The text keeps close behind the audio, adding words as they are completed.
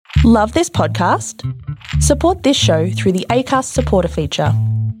Love this podcast? Support this show through the Acast supporter feature.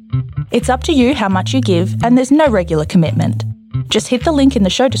 It's up to you how much you give, and there's no regular commitment. Just hit the link in the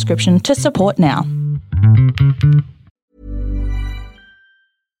show description to support now.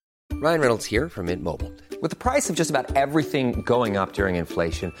 Ryan Reynolds here from Mint Mobile. With the price of just about everything going up during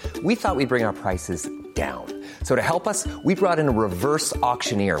inflation, we thought we'd bring our prices down. So to help us, we brought in a reverse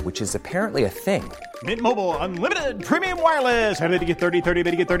auctioneer, which is apparently a thing. Mint Mobile Unlimited Premium Wireless. How to get 30, 30,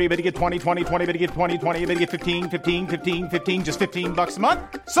 bit to get 30, bit to get 20, 20, 20, bit to get 20, 20, bit to get 15, 15, 15, 15, just $15 a month?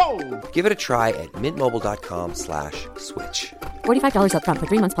 Sold! Give it a try at mintmobile.com/switch. $45 up front for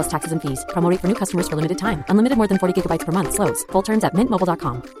 3 months plus taxes and fees. Promo rate for new customers for limited time. Unlimited more than 40 gigabytes per month. Slows full terms at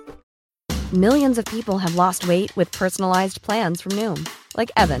mintmobile.com. Millions of people have lost weight with personalized plans from Noom. Like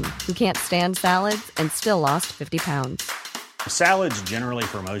Evan, who can't stand salads and still lost 50 pounds. Salads generally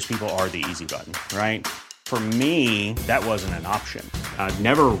for most people are the easy button, right? For me, that wasn't an option. I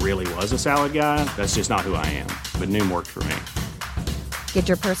never really was a salad guy. That's just not who I am. But Noom worked for me. Get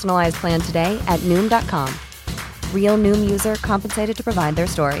your personalized plan today at Noom.com. Real Noom user compensated to provide their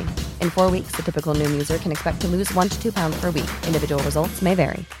story. In 4 weeks, the typical Noom user can expect to lose 1 to 2 pounds per week. Individual results may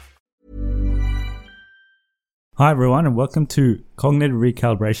vary. Hi everyone, and welcome to Cognitive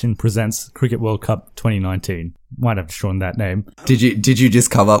Recalibration Presents Cricket World Cup 2019. Might have to shorten that name. Did you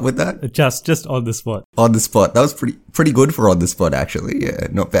just come up with that? Just on the spot. On the spot. That was pretty good for on the spot, actually. Yeah,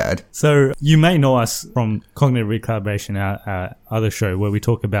 not bad. So you may know us from Cognitive Recalibration, our other show where we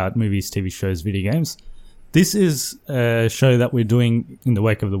talk about movies, TV shows, video games. This is a show that we're doing in the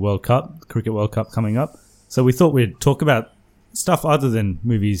wake of the World Cup, the Cricket World Cup coming up. So we thought we'd talk about stuff other than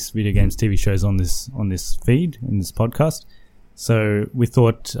movies, video games, TV shows on this feed, in this podcast. So we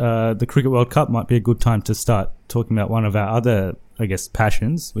thought the Cricket World Cup might be a good time to start talking about one of our other, I guess,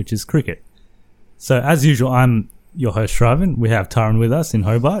 passions, which is cricket. So as usual, I'm your host, Shravan. We have Taran with us in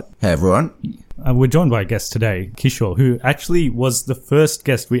Hobart. Hey everyone. We're joined by a guest today, Kishore, who actually was the first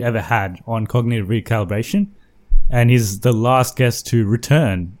guest we ever had on Cognitive Recalibration, and is the last guest to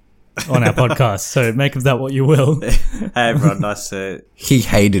return on our podcast. So make of that what you will. Hey everyone, nice to... He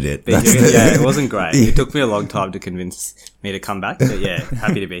hated it. Yeah, it wasn't great. It took me a long time to convince me to come back, but yeah,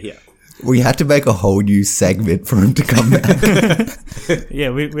 happy to be here. We had to make a whole new segment for him to come back. Yeah,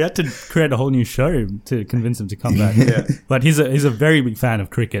 we had to create a whole new show to convince him to come back. Yeah. But he's a very big fan of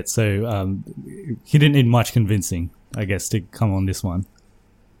cricket, so he didn't need much convincing, I guess, to come on this one.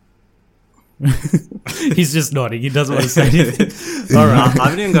 He's just nodding. He doesn't want to say anything. All right. I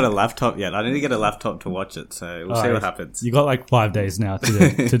haven't even got a laptop yet. I need to get a laptop to watch it, so we'll see what happens. You got like 5 days now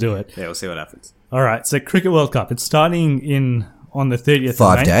to do it. Yeah, we'll see what happens. All right. So Cricket World Cup. It's starting on the 30th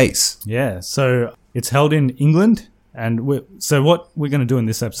 5 of May. days. Yeah. So it's held in England, and so what we're going to do in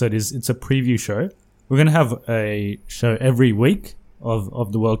this episode is it's a preview show. We're going to have a show every week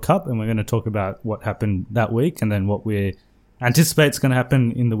of the World Cup, and we're going to talk about what happened that week and then what we anticipate is going to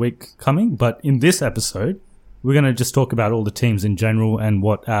happen in the week coming. But in this episode, we're going to just talk about all the teams in general and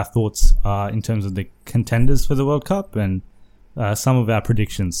what our thoughts are in terms of the contenders for the World Cup and some of our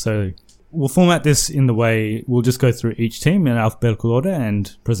predictions. So we'll format this in the way we'll just go through each team in alphabetical order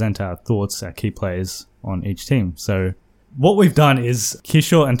and present our thoughts, our key players on each team. So what we've done is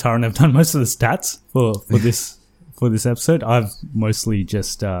Kishore and Taran have done most of the stats for this episode. I've mostly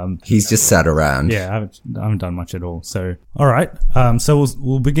just he's just sat around. Yeah, I haven't done much at all. So all right, so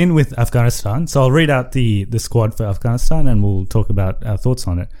we'll begin with Afghanistan. So I'll read out the squad for Afghanistan and we'll talk about our thoughts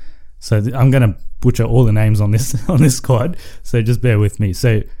on it. So I'm going to butcher all the names on this squad, so just bear with me.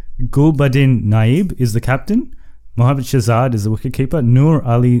 So Gulbuddin Naib is the captain, Mohammad Shahzad is the wicketkeeper, Noor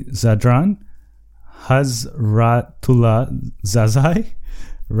Ali Zadran, Hazratullah Zazai,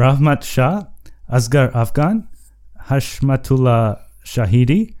 Rahmat Shah, Asghar Afghan, Hashmatullah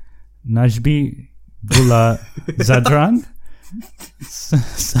Shahidi, Najbi Bullah Zadran,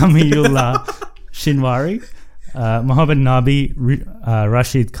 Samiullah Shinwari, Mohammad Nabi,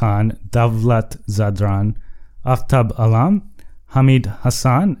 Rashid Khan, Davlat Zadran, Aftab Alam, Hamid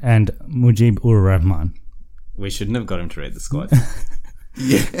Hassan, and Mujib-ur Rahman. We shouldn't have got him to read the squad.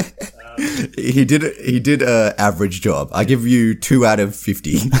 Yeah. He did a average job. I give you 2 out of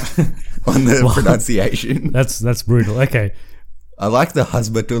 50 on the pronunciation. That's brutal. Okay. I like the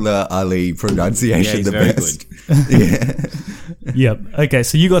Hazmatullah Ali pronunciation the best. Good. Yep. Okay,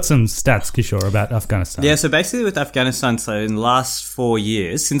 so you got some stats, Kishore, about Afghanistan. Yeah, so basically with Afghanistan, so in the last 4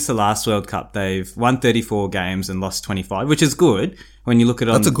 years, since the last World Cup, they've won 34 games and lost 25, which is good when you look at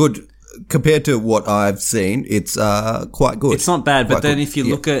it on... That's a good... Compared to what I've seen, it's quite good. It's not bad, but then good. If you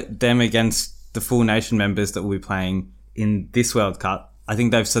look at them against the full nation members that will be playing in this World Cup, I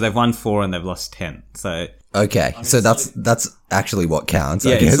think they've won 4 and they've lost 10. So Okay, so that's actually what counts.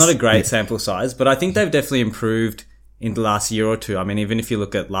 Yeah, I guess. it's not a great sample size, but I think they've definitely improved in the last year or two. I mean, even if you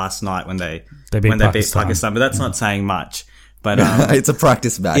look at last night when they beat Pakistan, but that's not saying much. But it's a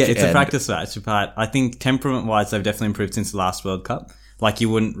practice match. Yeah, it's a practice match. But I think temperament-wise, they've definitely improved since the last World Cup. Like, you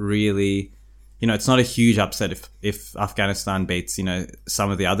wouldn't really, it's not a huge upset if Afghanistan beats,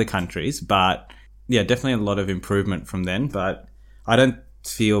 some of the other countries. But yeah, definitely a lot of improvement from then. But I don't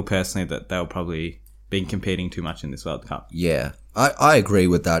feel personally that they'll probably been competing too much in this World Cup. Yeah, I agree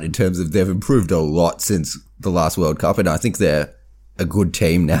with that in terms of they've improved a lot since the last World Cup, and I think they're a good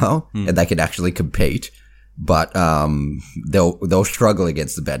team now, and they can actually compete. But they'll struggle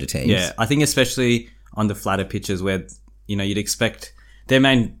against the better teams. Yeah, I think especially on the flatter pitches where you'd expect their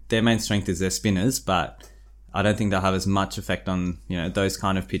main strength is their spinners, but I don't think they'll have as much effect on those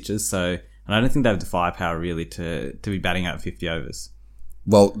kind of pitches. So, and I don't think they have the firepower really to be batting out 50 overs.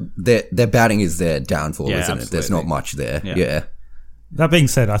 Well, their batting is their downfall, Yeah, isn't it? There's not much there. Yeah. That being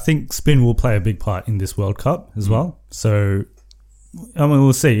said, I think spin will play a big part in this World Cup as well. So, I mean,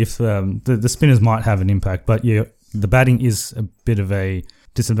 we'll see if the spinners might have an impact. But yeah, the batting is a bit of a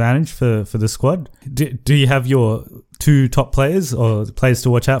disadvantage for the squad. Do you have your two top players or players to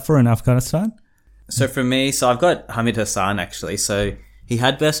watch out for in Afghanistan? So for me, I've got Hamid Hassan actually. So he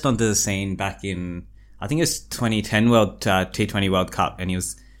had burst onto the scene back in, I think it was 2010 T20 World Cup, and he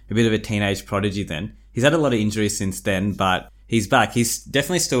was a bit of a teenage prodigy then. He's had a lot of injuries since then, but he's back. He's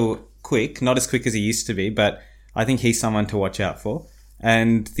definitely still quick, not as quick as he used to be, but I think he's someone to watch out for.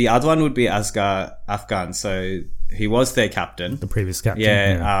 And the other one would be Asghar Afghan. So he was their captain. The previous captain.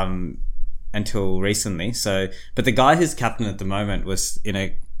 Yeah. Until recently. So, but the guy who's captain at the moment was in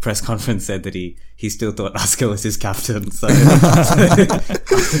a press conference said that he still thought Asghar was his captain. So,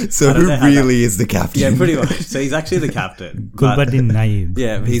 so who really is the captain? Yeah, pretty much. So he's actually the captain. Gulbuddin Naib.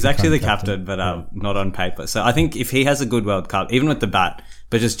 Yeah, he's actually the captain, but not on paper. So I think if he has a good World Cup, even with the bat,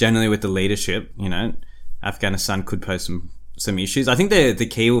 but just generally with the leadership, Afghanistan could pose some issues. I think the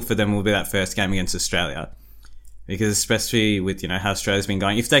key for them will be that first game against Australia, because especially with how Australia's been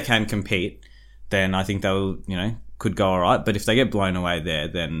going, if they can compete, then I think they'll could go all right. But if they get blown away there,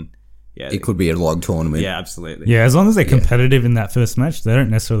 then it could be a long tournament. Yeah, absolutely. Yeah, as long as they're competitive in that first match, they don't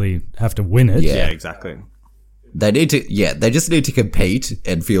necessarily have to win it. Yeah, exactly. They need to. Yeah, they just need to compete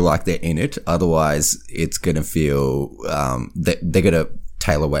and feel like they're in it. Otherwise, it's gonna feel they're gonna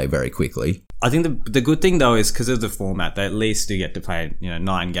tail away very quickly. I think the good thing though is because of the format, they at least do get to play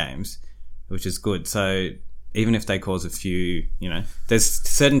 9 games, which is good. So even if they cause a few, there's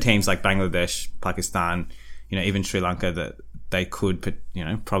certain teams like Bangladesh, Pakistan, even Sri Lanka that they could,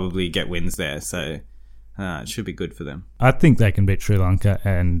 probably get wins there. So it should be good for them. I think they can beat Sri Lanka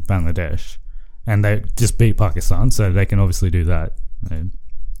and Bangladesh, and they just beat Pakistan, so they can obviously do that.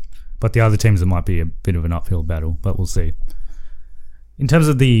 But the other teams, it might be a bit of an uphill battle, but we'll see. In terms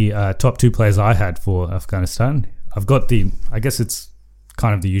of the top 2 players I had for Afghanistan, I've got I guess it's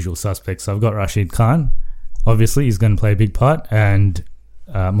kind of the usual suspects. I've got Rashid Khan. Obviously, he's going to play a big part. And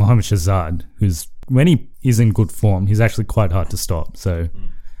Mohammad Shahzad, who's, when he is in good form, he's actually quite hard to stop. So,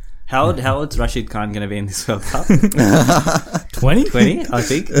 How old's Rashid Khan going to be in this World Cup? 20? 20, I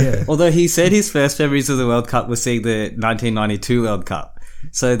think. Yeah. Although he said his first memories of the World Cup was seeing the 1992 World Cup.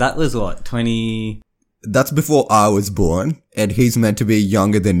 So that was what, 20... That's before I was born, and he's meant to be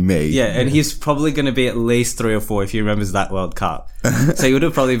younger than me. Yeah, and he's probably going to be at least 3 or 4 if he remembers that World Cup. So he would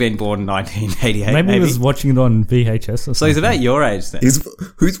have probably been born in 1988. Maybe he was watching it on VHS or something. So he's about your age then.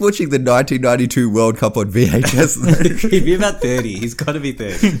 Who's watching the 1992 World Cup on VHS? He'd be about 30. He's got to be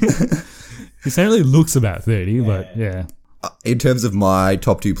 30. He certainly looks about 30, but yeah. In terms of my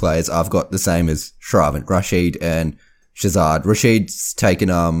top 2 players, I've got the same as Shravan, Rashid and Shahzad. Rashid's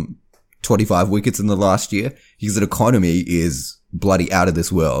taken 25 wickets in the last year. His economy is bloody out of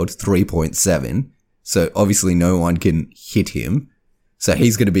this world, 3.7. So obviously no one can hit him. So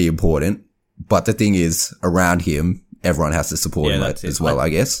he's going to be important. But the thing is, around him, everyone has to support him as well, I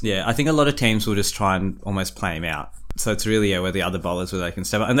guess. Yeah, I think a lot of teams will just try and almost play him out. So it's really where the other bowlers where they can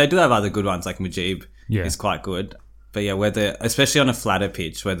step up. And they do have other good ones, like Mujib is quite good. But yeah, especially on a flatter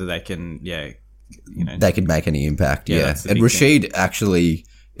pitch, whether they can, they can make any impact, And Rashid actually...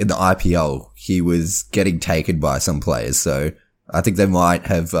 in the IPL, he was getting taken by some players, so I think they might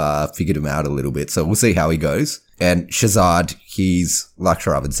have figured him out a little bit. So we'll see how he goes. And Shahzad, he's, like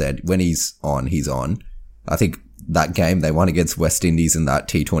Shravan said, when he's on, he's on. I think that game they won against West Indies in that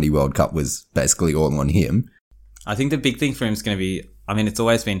T20 World Cup was basically all on him. I think the big thing for him is going to be, I mean, it's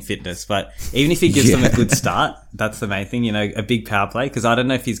always been fitness, but even if he gives them a good start, that's the main thing, a big power play, because I don't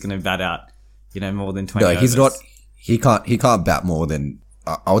know if he's going to bat out, more than 20 overs. He's not, he can't bat more than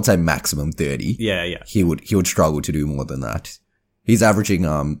I would say maximum 30. Yeah. He would struggle to do more than that. He's averaging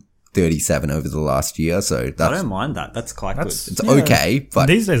 37 over the last year, so I that's don't mind that. That's quite good. it's okay, but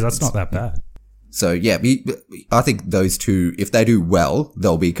These days, that's not that bad. so yeah, I think those two, if they do well,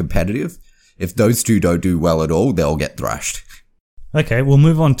 they'll be competitive. If those two don't do well at all, they'll get thrashed. Okay, we'll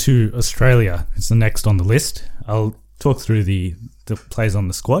move on to Australia. It's the next on the list. I'll talk through the players on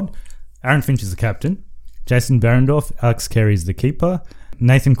the squad. Aaron Finch is the captain. Jason Behrendorff, Alex Carey is the keeper.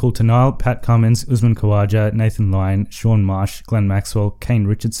 Nathan Coulter-Nile, Pat Cummins, Usman Khawaja, Nathan Lyon, Sean Marsh, Glenn Maxwell, Kane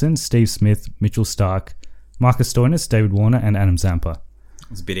Richardson, Steve Smith, Mitchell Stark, Marcus Stoinis, David Warner, and Adam Zampa.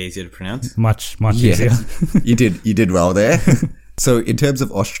 It's a bit easier to pronounce. Much easier. you did well there. So in terms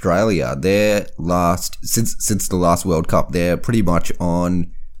of Australia, since the last World Cup, they're pretty much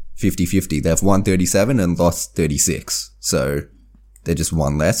on 50-50. They've won 37 and lost 36. So they're just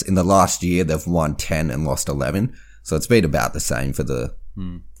one less. In the last year, they've won 10 and lost 11. So it's been about the same for the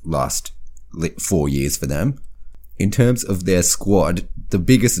last 4 years for them. In terms of their squad, the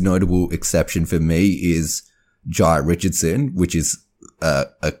biggest notable exception for me is Jai Richardson, which is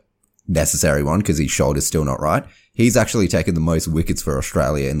a necessary one because his shoulder's still not right. He's actually taken the most wickets for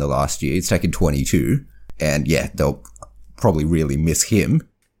Australia in the last year. He's taken 22. And yeah, they'll probably really miss him.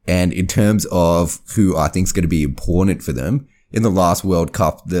 And in terms of who I think is going to be important for them, in the last World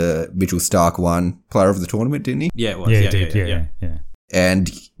Cup, the Mitchell Stark won Player of the Tournament, didn't he? Yeah, it was. Yeah, he did. Yeah.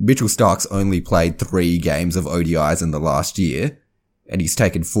 And Mitchell Stark's only played 3 games of ODIs in the last year, and he's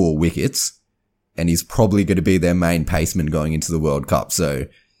taken 4 wickets, and he's probably going to be their main paceman going into the World Cup. So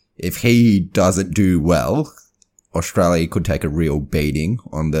if he doesn't do well, Australia could take a real beating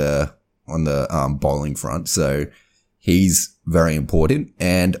on the bowling front. So he's very important.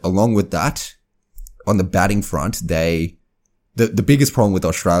 And along with that, on the batting front, the biggest problem with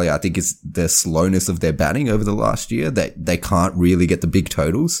Australia, I think, is the slowness of their batting over the last year. They can't really get the big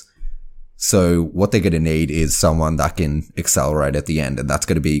totals. So what they're going to need is someone that can accelerate at the end, and that's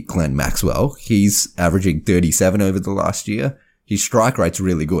going to be Glenn Maxwell. He's averaging 37 over the last year. His strike rate's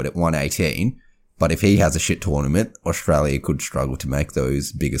really good at 118, but if he has a shit tournament, Australia could struggle to make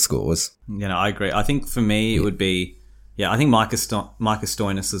those bigger scores. I agree. I think for me, it would be, I think Marcus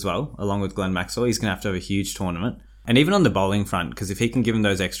Stoinis as well, along with Glenn Maxwell. He's going to have a huge tournament. And even on the bowling front, because if he can give him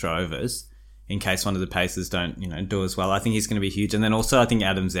those extra overs, in case one of the pacers don't, do as well, I think he's going to be huge. And then also, I think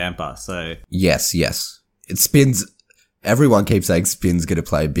Adam Zampa. So yes, it spins. Everyone keeps saying spin's going to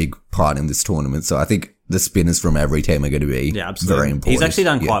play a big part in this tournament. So I think the spinners from every team are going to be very important. He's actually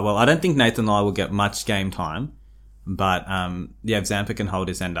done quite well. I don't think Nathan Lyon will get much game time, but if Zampa can hold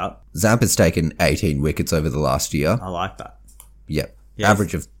his end up. Zampa's taken 18 wickets over the last year. I like that. Yep,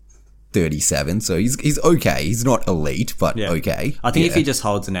 average of 37, so he's okay. He's not elite, but okay. I think if he just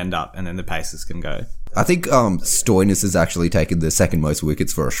holds an end up and then the Pacers can go. I think Stoinis has actually taken the second most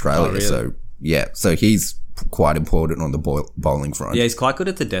wickets for Australia. Oh, really? So he's quite important on the bowling front. Yeah, he's quite good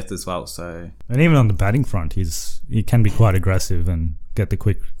at the death as well. So, and even on the batting front, he can be quite aggressive and get the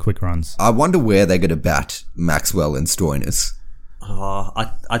quick runs. I wonder where they're going to bat Maxwell and Stoinis.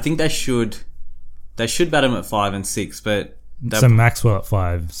 I think they should bat him at 5 and 6, but so Maxwell at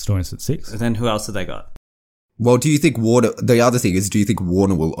 5, Stoinis at 6. Then who else have they got? Well, do you think Warner? The other thing is, do you think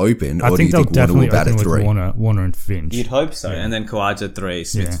Warner will open, or do you think Warner will bat at 3? Warner and Finch. You'd hope so. And then Khawaja 3,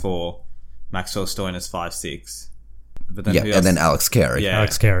 Smith 4, Maxwell Stoinis 5, 6. But then who else? And then Alex Carey. Yeah,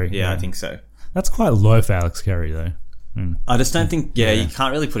 Alex Carey. Yeah, I think so. That's quite low for Alex Carey, though. I just don't think. Yeah, you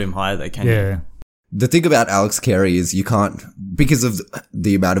can't really put him higher, though, can you? Yeah. The thing about Alex Carey is you can't, because of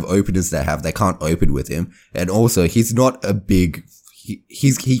the amount of openers they have, they can't open with him. And also, he's not a big,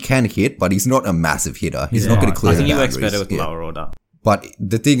 he can hit, but he's not a massive hitter. He's not going to clear the boundaries. I think he works better with lower order. But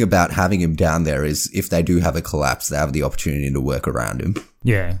the thing about having him down there is if they do have a collapse, they have the opportunity to work around him.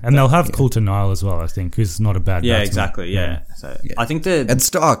 Yeah, and they'll have Coulter-Nile as well, I think, who's not a bad batsman. Yeah, exactly, yeah. So I think and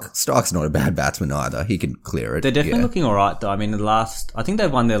Stark's not a bad batsman either. He can clear it. They're definitely looking all right, though. I mean, I think they've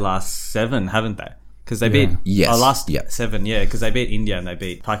won their last 7, haven't they? Because they beat... Yes. 7, because they beat India and they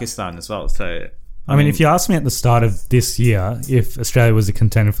beat Pakistan as well. So... I mean, if you asked me at the start of this year if Australia was a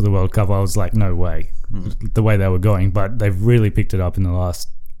contender for the World Cup, I was like, no way, the way they were going. But they've really picked it up in the last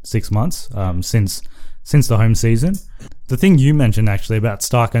 6 months since the home season. The thing you mentioned actually about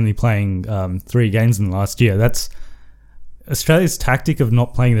Stark only playing 3 games in the last year, that's Australia's tactic of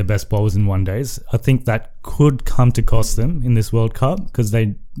not playing their best bowlers in one days. I think that could come to cost them in this World Cup because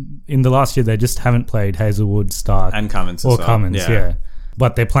in the last year they just haven't played Hazelwood, Stark, and Cummins or as well. Cummins, yeah.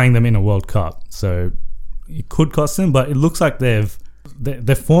 But they're playing them in a World Cup, so it could cost them. But it looks like their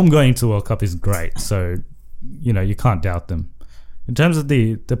form going into the World Cup is great, so you can't doubt them. In terms of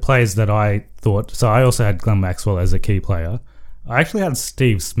the players that I thought, so I also had Glenn Maxwell as a key player. I actually had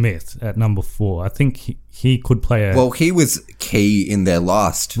Steve Smith at number 4. I think he could play a... Well, he was key in their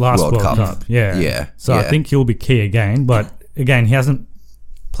last World Cup. Yeah. Yeah. So I think he'll be key again. But again, he hasn't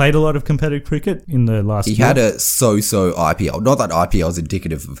played a lot of competitive cricket in the last year. He had a so-so IPL. Not that IPL is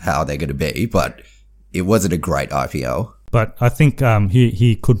indicative of how they're going to be, but it wasn't a great IPL. But I think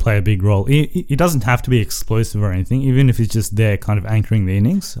he could play a big role. He doesn't have to be explosive or anything. Even if he's just there kind of anchoring the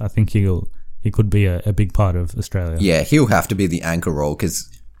innings, I think he could be a big part of Australia. Yeah, he'll have to be the anchor role because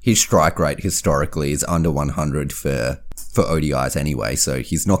his strike rate historically is under 100 for ODIs anyway, so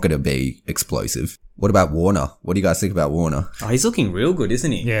he's not going to be explosive. What about Warner? What do you guys think about Warner? Oh, he's looking real good,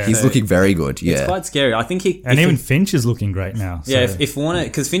 isn't he? Yeah. He's looking very good, yeah. It's quite scary. I think And even Finch is looking great now. So. Yeah, if Warner...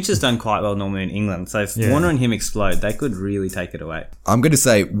 Because Finch has done quite well normally in England, so if Warner and him explode, they could really take it away. I'm going to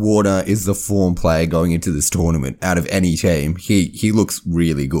say Warner is the form player going into this tournament. Out of any team, he looks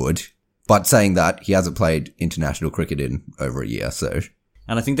really good. But saying that, he hasn't played international cricket in over a year, so...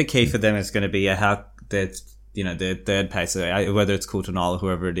 And I think the key for them is going to be how their third pacer, whether it's Coulter-Nile or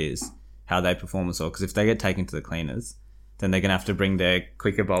whoever it is, how they perform as well. Because if they get taken to the cleaners, then they're going to have to bring their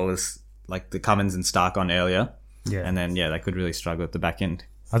quicker bowlers like the Cummins and Stark on earlier. Yeah. And then, they could really struggle at the back end.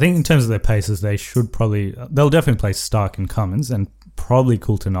 I think in terms of their paces, they'll definitely play Stark and Cummins and probably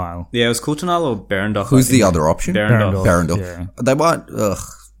Coulter-Nile. Yeah, it was Coulter-Nile or Behrendorff. Who's the other option? Behrendorff. Yeah.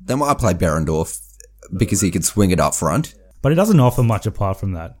 They might play Behrendorff because he can swing it up front. But it doesn't offer much apart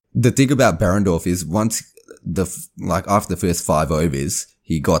from that. The thing about Behrendorff is after the first 5 overs,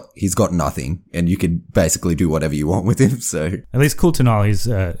 he's got nothing, and you can basically do whatever you want with him. So at least Coulter-Nile,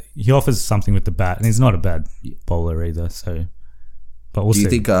 he offers something with the bat, and he's not a bad bowler either. So, but we'll see.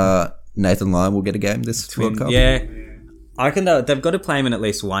 Do you think Nathan Lyon will get a game this World Cup? Yeah, I reckon they've got to play him in at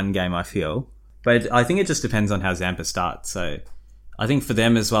least one game. I feel, but I think it just depends on how Zampa starts. So I think for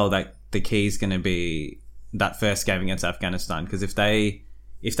them as well, that the key is going to be that first game against Afghanistan, because if they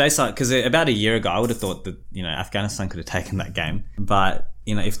start, because about a year ago I would have thought that Afghanistan could have taken that game, but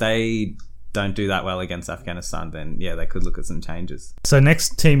if they don't do that well against Afghanistan, then they could look at some changes. So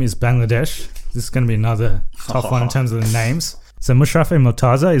next team is Bangladesh. This is going to be another tough one in terms of the names. So Mushraf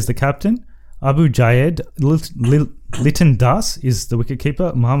Murtaza is the captain. Abu Jayed Liton Das is the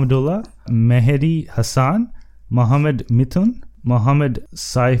wicketkeeper. Muhammadullah, Mehdi Hassan, Mohammed Mithun, Mohammed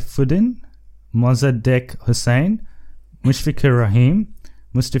Saifuddin, Mozadek Hussain, Mushfiqur Rahim,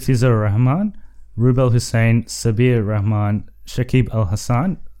 Mustafizur Rahman, Rubel Hussain, Sabir Rahman, Shakib Al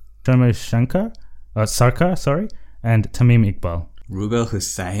Hassan, Shomer Sarkar, and Tamim Iqbal. Rubel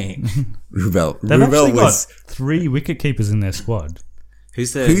Hussain. They've actually got 3 wicketkeepers in their squad.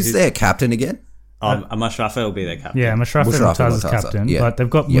 Who's their captain again? Mushraf will be their captain. Yeah, Mushraf Murtaza's captain. Yeah. But they've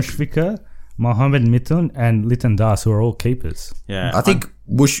got Mushfiqur, Mohammed Mithun, and Liton Das, who are all keepers. Yeah, I think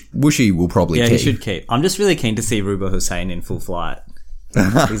Wushi will probably keep. Yeah, he should keep. I'm just really keen to see Rubel Hussain in full flight.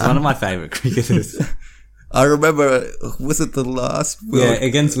 He's one of my favourite cricketers. I remember, was it the last?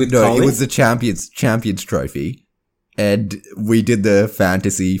 Against with No, Kohli? it was the Champions Trophy. And we did the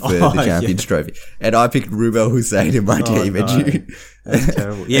fantasy for the Champions Trophy. And I picked Rubel Hussain in my team. No. That's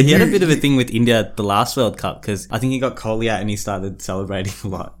terrible. Yeah, he had a bit of a thing with India at the last World Cup, because I think he got Kohli out and he started celebrating a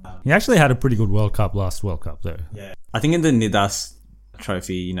lot. He actually had a pretty good last World Cup though. Yeah. I think in the Nidas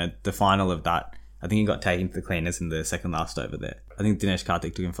Trophy, the final of that, I think he got taken to the cleaners in the second last over there. I think Dinesh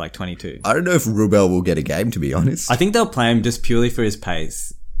Karthik took him for 22. I don't know if Rubel will get a game, to be honest. I think they'll play him just purely for his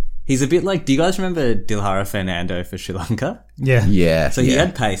pace. He's a bit like, do you guys remember Dilhara Fernando for Sri Lanka? Yeah. Yeah. So he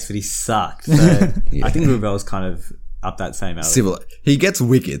had pace, but he sucked. So I think Rubel's kind of up that same alley. Similar. He gets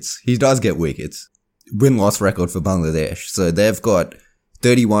wickets. He does get wickets. Win-loss record for Bangladesh. So they've got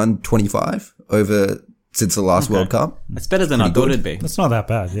 31-25 over since the last World Cup. That's better than I thought it'd be. That's not that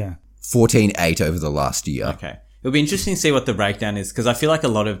bad, yeah. 14-8 over the last year. Okay. It'll be interesting to see what the breakdown is, because I feel like a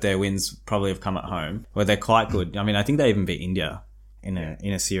lot of their wins probably have come at home, where they're quite good. I mean, I think they even beat India in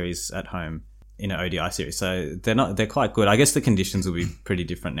a series at home, in an ODI series. So they're quite good. I guess the conditions will be pretty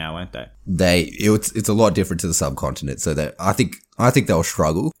different now, won't they? It's a lot different to the subcontinent. So that I think they'll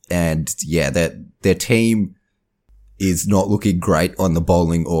struggle. And yeah, their team is not looking great on the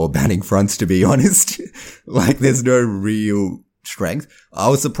bowling or batting fronts, to be honest. Like, there's no real strength. I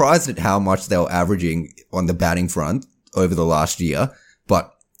was surprised at how much they were averaging on the batting front over the last year,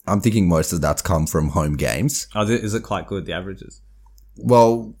 but I'm thinking most of that's come from home games. Oh, is it quite good, the averages?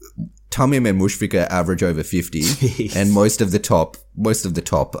 Well, Tamim and Mushfiqur average over 50, Jeez. and most of the top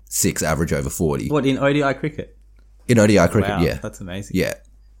 6 average over 40. What, in ODI cricket? In ODI cricket, Wow, yeah. that's amazing. Yeah.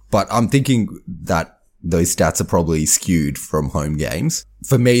 But I'm thinking that those stats are probably skewed from home games.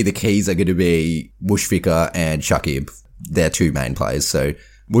 For me, the keys are going to be Mushfiqur and Shakib. They're 2 main players. So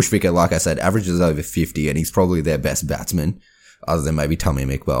Mushfiqur, like I said, averages over 50, and he's probably their best batsman. other than maybe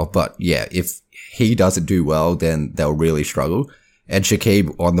Tamim Iqbal. But yeah, if he doesn't do well, then they'll really struggle. And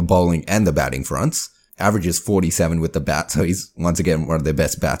Shakib on the bowling and the batting fronts averages 47 with the bat. So he's once again one of their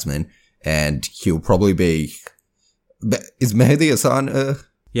best batsmen. And he'll probably be, is Mehdi Hassan a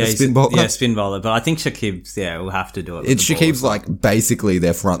spin bowler? Yeah, spin bowler. But I think Shakib's, will have to do it. It's Shakib's like basically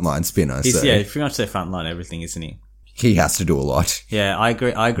their frontline spinner. He's pretty much their frontline everything, isn't he? He has to do a lot. Yeah, I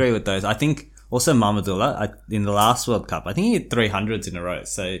agree with those. I think also Mahmudullah, in the last World Cup, I think he hit 300s in a row.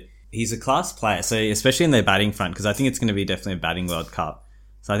 So he's a class player. So especially in their batting front, because I think it's going to be definitely a batting World Cup.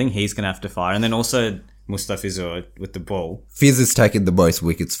 So I think he's going to have to fire. And then also Mustafizur with the ball. Fiz has taken the most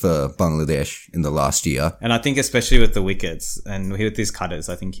wickets for Bangladesh in the last year. And I think especially with the wickets and with his cutters,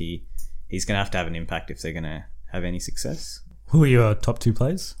 I think he's going to have an impact if they're going to have any success. Who are your top 2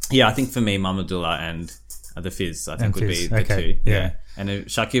 players? Yeah, I think for me, Mahmudullah and the Fiz, I think would be the okay. 2. Yeah. And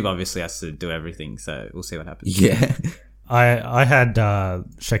Shakib obviously has to do everything, so we'll see what happens. Yeah. I had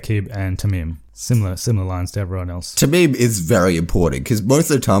Shakib and Tamim. Similar lines to everyone else. Tamim is very important because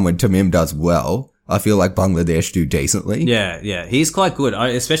most of the time when Tamim does well, I feel like Bangladesh do decently. Yeah. He's quite good,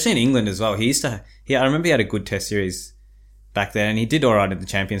 especially in England as well. I remember he had a good test series back then, and he did alright at the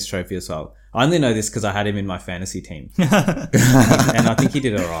Champions Trophy as well. I only know this because I had him in my fantasy team. And I think he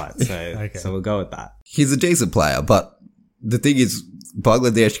did alright, so we'll go with that. He's a decent player, but the thing is,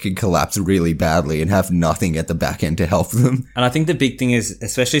 Bangladesh can collapse really badly and have nothing at the back end to help them. And I think the big thing is,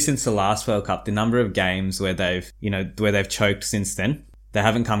 especially since the last World Cup, the number of games where they've choked since then, they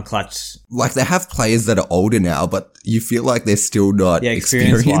haven't come clutch. Like, they have players that are older now, but you feel like they're still not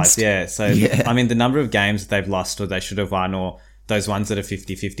experienced. Yeah. So, I mean, the number of games that they've lost or they should have won, or those ones that are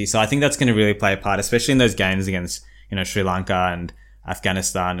 50-50. So I think that's going to really play a part, especially in those games against, Sri Lanka and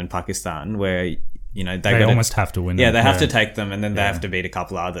Afghanistan and Pakistan, where, they almost have to win. Yeah, they have to take them, and then they have to beat a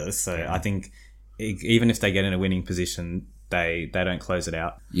couple others. So I think even if they get in a winning position, they don't close it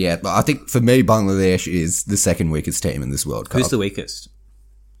out. Yeah, but I think for me, Bangladesh is the second weakest team in this World Cup. Who's the weakest?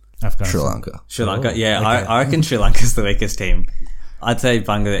 Afghanistan. Sri Lanka. Yeah, okay. I reckon Sri Lanka's the weakest team. I'd say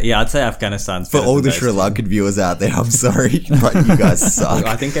Bangladesh. Yeah, I'd say Afghanistan's for all the Sri Lankan viewers out there. I'm sorry, but you guys suck.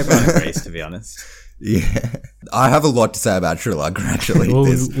 I think everyone agrees, to be honest. Yeah, I have a lot to say about Sri Lanka, actually.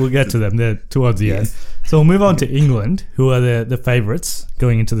 We'll get to them. They're towards the end. So we'll move on to England, who are the favourites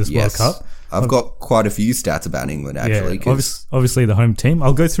going into this World Cup. I've got quite a few stats about England, actually. Yeah, obviously the home team.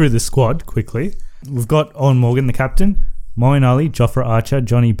 I'll go through the squad quickly. We've got Owen Morgan, the captain, Moeen Ali, Jofra Archer,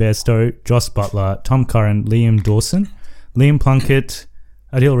 Johnny Bairstow, Joss Butler, Tom Curran, Liam Dawson, Liam Plunkett,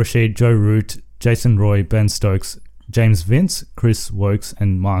 Adil Rashid, Joe Root, Jason Roy, Ben Stokes, James Vince, Chris Wokes,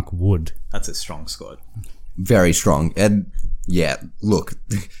 and Mark Wood. That's a strong squad. Very strong. And yeah, look,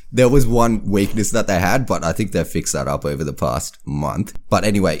 there was one weakness that they had, but I think they've fixed that up over the past month. But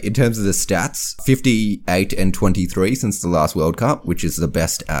anyway, in terms of the stats, 58 and 23 since the last World Cup, which is the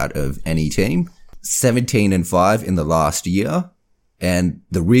best out of any team. 17 and 5 in the last year. And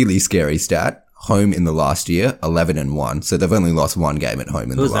the really scary stat, home in the last year, 11 and 1. So they've only lost one game at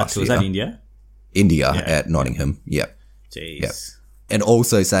home in the last year. Was that India? India at Nottingham. Yeah. Jeez. Yep. And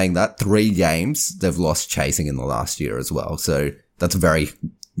also saying that 3 games they've lost chasing in the last year as well. So that's a very,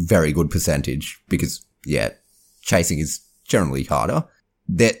 very good percentage because, chasing is generally harder.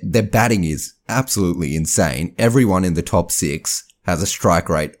 Their batting is absolutely insane. Everyone in the top 6 has a strike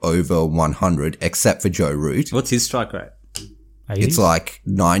rate over 100 except for Joe Root. What's his strike rate? 80? It's like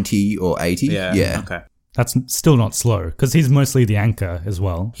 90 or 80. Yeah. Okay. That's still not slow because he's mostly the anchor as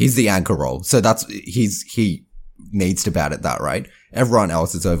well. He's the anchor role. So he needs to bat at that rate. Everyone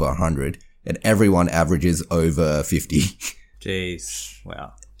else is over 100 and everyone averages over 50. Jeez.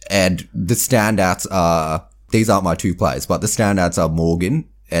 Wow. And the standouts are, these aren't my 2 players, but the standouts are Morgan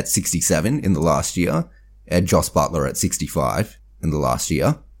at 67 in the last year and Joss Butler at 65 in the last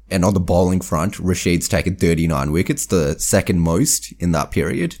year. And on the bowling front, Rashid's taken 39 wickets, the second most in that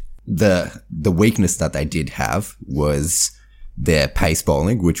period. The weakness that they did have was their pace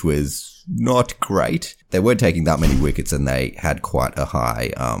bowling, which was not great. They weren't taking that many wickets and they had quite a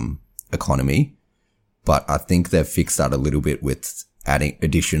high economy. But I think they've fixed that a little bit with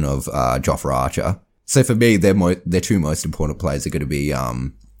addition of Jofra Archer. So for me, their 2 most important players are going to be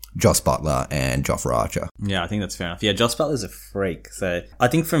Joss Butler and Jofra Archer. Yeah, I think that's fair enough. Yeah, Joss Butler's a freak. So I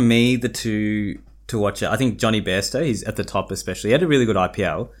think for me, the 2 to watch it, I think Johnny Bairstow, he's at the top especially. He had a really good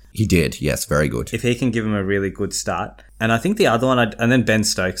IPL. He did, yes, very good. If he can give him a really good start. And I think the other one, and then Ben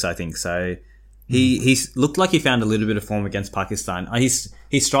Stokes, I think. So he looked like he found a little bit of form against Pakistan. He's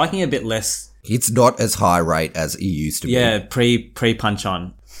striking a bit less. It's not as high rate as he used to be. Yeah, pre-punch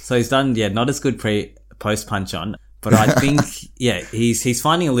on. So he's done, not as good post-punch on. But I think, he's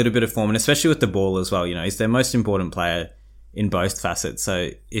finding a little bit of form, and especially with the ball as well. He's their most important player in both facets. So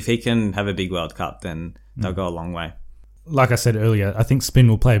if he can have a big World Cup, then they'll go a long way. Like I said earlier, I think spin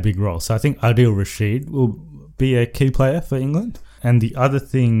will play a big role. So I think Adil Rashid will be a key player for England. And the other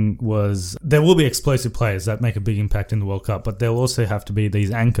thing was there will be explosive players that make a big impact in the World Cup, but there'll also have to be these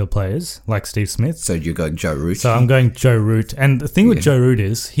anchor players like Steve Smith. So you're going Joe Root? So I'm going Joe Root. And the thing with Joe Root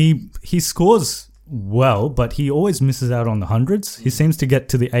is he scores well, but he always misses out on the hundreds. He seems to get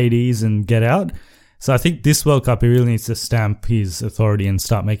to the 80s and get out. So I think this World Cup, he really needs to stamp his authority and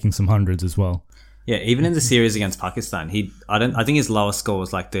start making some hundreds as well. Yeah, even in the series against Pakistan, I think his lowest score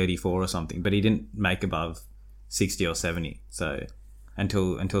was like 34 or something, but he didn't make above 60 or 70. So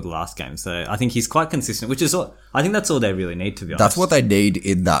until the last game. So I think he's quite consistent, which is all, I think that's all they really need, to be honest. That's what they need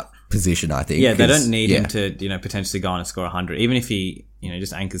in that position, I think. Yeah, they don't need him to, potentially go on and score 100. Even if he,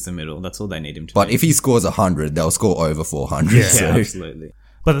 just anchors the middle, that's all they need him to do. But if he scores 100, they'll score over 400. Yeah, so. Yeah, absolutely.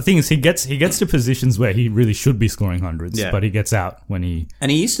 But the thing is, he gets to positions where he really should be scoring hundreds, but he gets out when he...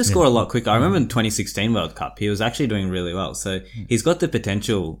 And he used to score a lot quicker. I remember in 2016 World Cup, he was actually doing really well. So he's got the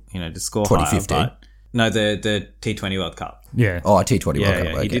potential, to score 2015? higher. No, the T20 World Cup. Yeah. Oh, T20 World Cup.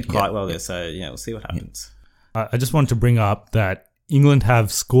 Yeah, Okay. he did quite well there. So, we'll see what happens. I just want to bring up that England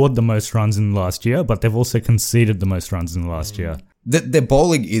have scored the most runs in the last year, but they've also conceded the most runs in the last year. Their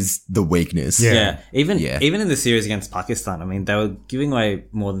bowling is the weakness. Yeah. Even in the series against Pakistan, I mean, they were giving away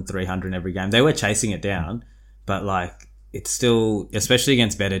more than 300 in every game. They were chasing it down, but it's still, especially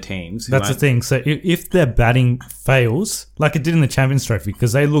against better teams. That's the thing. So if their batting fails, like it did in the Champions Trophy,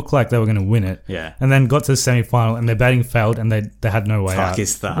 because they looked like they were going to win it, and then got to the semi-final and their batting failed and they had no way out.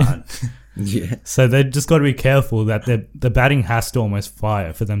 Pakistan. Yeah. So they just got to be careful that the batting has to almost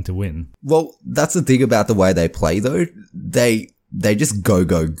fire for them to win. Well, that's the thing about the way they play, though. They just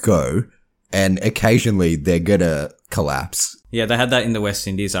go, and occasionally they're gonna collapse. Yeah, they had that in the West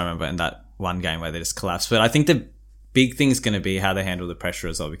Indies, I remember, in that one game where they just collapsed. But I think the big thing is going to be how they handle the pressure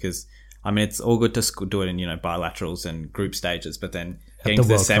as well, because, I mean, it's all good to do it in, bilaterals and group stages, but then getting to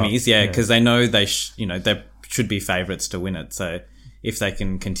the semis, because they know they should be favourites to win it. So if they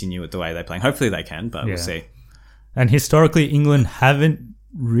can continue with the way they're playing, hopefully they can, but we'll see. And historically, England haven't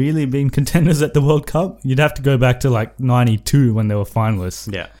really been contenders at the World Cup. You'd have to go back to 92 when they were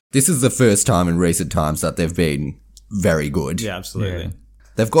finalists. Yeah. This is the first time in recent times that they've been very good. Yeah, absolutely. Yeah.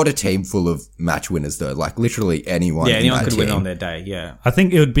 They've got a team full of match winners, though. Literally anyone. Yeah, anyone in that could win team. on their day, yeah. I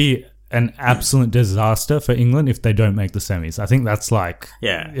think it would be an absolute disaster for England if they don't make the semis. I think that's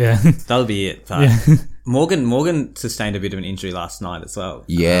Yeah. That'll be it. But Morgan sustained a bit of an injury last night as well.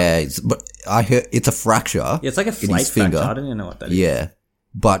 Yeah, but I heard it's a fracture. Yeah, it's like a in flake his finger. fracture. I don't even know what that is. Yeah,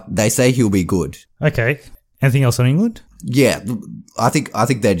 but they say he'll be good. Okay. Anything else on England? Yeah, I think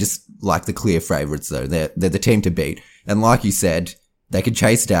they're just the clear favourites though. They're the team to beat, and like you said, they can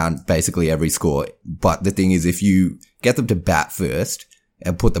chase down basically every score. But the thing is, if you get them to bat first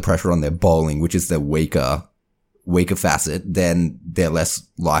and put the pressure on their bowling, which is their weaker facet, then they're less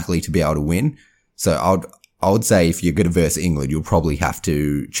likely to be able to win. So I would say if you're going to verse England, you'll probably have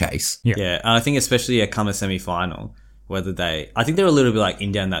to chase. Yeah, and I think especially come a semi-final, I think they're a little bit like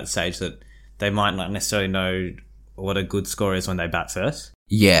India in that stage, that they might not necessarily know what a good score is when they bat first.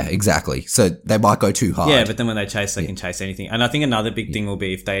 Yeah, exactly. So they might go too hard. Yeah, but then when they chase, they can chase anything. And I think another big thing will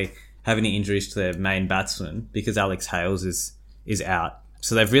be if they have any injuries to their main batsman, because Alex Hales is out.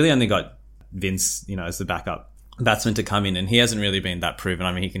 So they've really only got Vince, as the backup batsman to come in, and he hasn't really been that proven.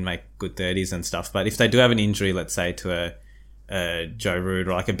 I mean, he can make good 30s and stuff, but if they do have an injury, let's say to a Joe Root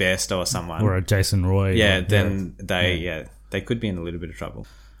or a Bairstow or someone, Or a Jason Roy. then they could be in a little bit of trouble.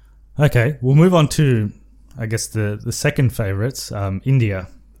 Okay, we'll move on to, I guess, the second favourites, India.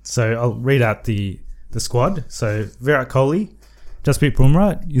 So I'll read out the squad. So Virat Kohli, Jasprit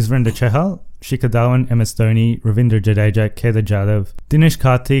Bumrah, Yuzvendra Chahal, Shikhar Dhawan, MS Dhoni, Ravindra Jadeja, Kedar Jadhav, Dinesh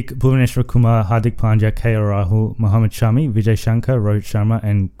Karthik, Bhuvaneshwar Kumar, Hardik Pandya, KL Rahul, Mohammad Shami, Vijay Shankar, Rohit Sharma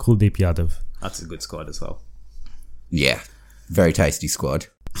and Kuldeep Yadav. That's a good squad as well. Yeah, very tasty squad.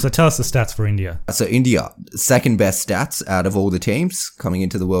 So tell us the stats for India. So India, second best stats out of all the teams coming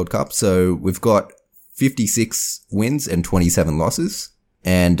into the World Cup. So we've got 56 wins and 27 losses.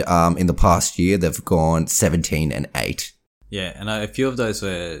 And in the past year, they've gone 17-8. Yeah, and a few of those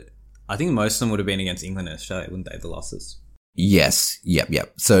were, I think most of them would have been against England and Australia, wouldn't they, the losses? Yes, yep.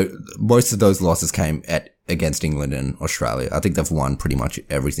 So most of those losses came against England and Australia. I think they've won pretty much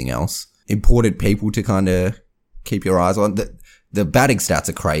everything else. Important people to kind of keep your eyes on. The batting stats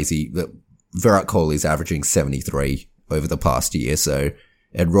are crazy. Virat Kohli is averaging 73 over the past year.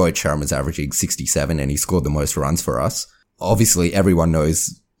 And Rohit Sharma's averaging 67 and he scored the most runs for us. Obviously, everyone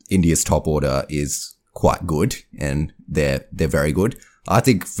knows India's top order is quite good and they're very good. I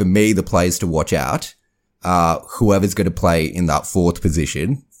think for me, the players to watch out whoever's going to play in that fourth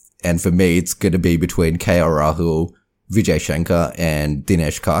position. And for me, it's going to be between KL Rahul, Vijay Shankar, and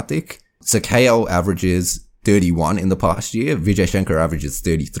Dinesh Karthik. So KL averages 31 in the past year, Vijay Shankar averages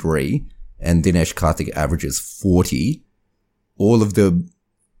 33, and Dinesh Karthik averages 40. All of them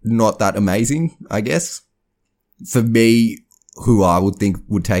not that amazing, I guess. For me, who I would think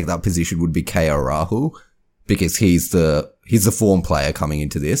would take that position would be KL Rahul, because he's the form player coming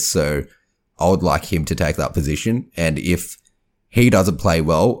into this, so I would like him to take that position. And if he doesn't play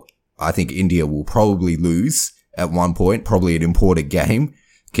well, I think India will probably lose at one point, probably an important game,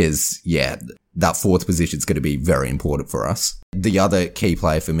 because, yeah, that fourth position is going to be very important for us. The other key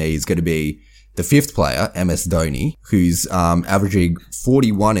player for me is going to be the fifth player, MS Dhoni, who's averaging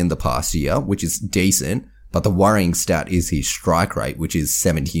 41 in the past year, which is decent, but the worrying stat is his strike rate, which is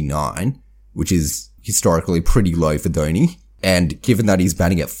 79, which is historically pretty low for Dhoni. And given that he's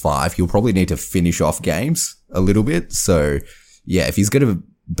batting at 5, he'll probably need to finish off games a little bit. So, yeah, if he's going to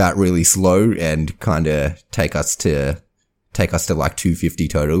bat really slow and kind of take us to like 250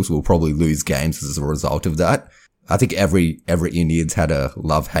 totals, we'll probably lose games as a result of that. I think every Indian's had a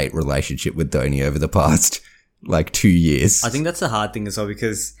love-hate relationship with Dhoni over the past like 2 years. I think that's the hard thing as well,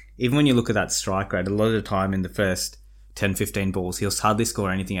 because even when you look at that strike rate, a lot of the time in the first 10, 15 balls, he'll hardly score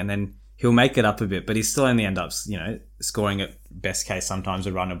anything, and then he'll make it up a bit, but he still only end up, scoring at best case sometimes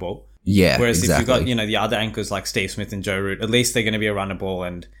a runner ball. Yeah, Whereas exactly. if you've got, the other anchors like Steve Smith and Joe Root, at least they're going to be a runner ball,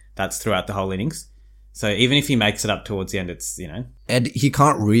 and that's throughout the whole innings. So even if he makes it up towards the end, it's, And he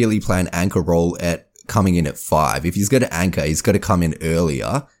can't really play an anchor role at coming in at 5. If he's going to anchor, he's got to come in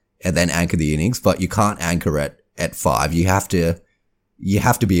earlier and then anchor the innings, but you can't anchor at 5. You have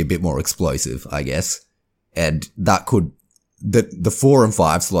to be a bit more explosive, I guess. And that could, the 4 and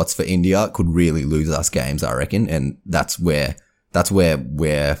 5 slots for India could really lose us games, I reckon. And that's where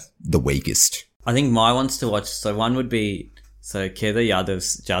we're the weakest. I think my ones to watch, so one would be, Kedar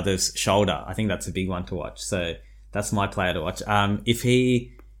Yadav's shoulder. I think that's a big one to watch. So that's my player to watch.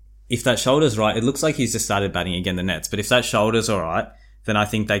 If that shoulder's right, it looks like he's just started batting again the nets. But if that shoulder's all right, then I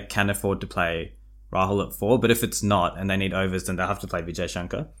think they can afford to play Rahul at 4. But if it's not and they need overs, then they'll have to play Vijay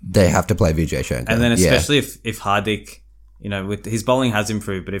Shankar. They have to play Vijay Shankar. And then especially if Hardik, with his bowling has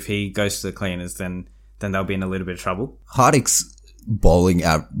improved, but if he goes to the cleaners, then they'll be in a little bit of trouble. Hardik's bowling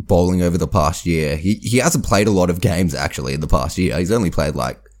over the past year. He hasn't played a lot of games actually in the past year. He's only played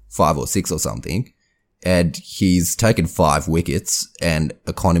like 5 or 6 or something. And he's taken 5 wickets and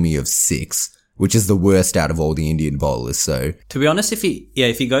economy of 6, which is the worst out of all the Indian bowlers. So to be honest, if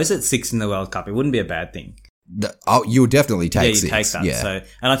he goes at 6 in the World Cup, it wouldn't be a bad thing. You would definitely take 6. Take that. Yeah. So,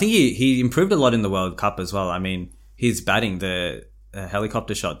 and I think he improved a lot in the World Cup as well. I mean, his batting, the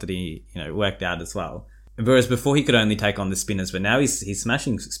helicopter shot that he worked out as well. Whereas before he could only take on the spinners, but now he's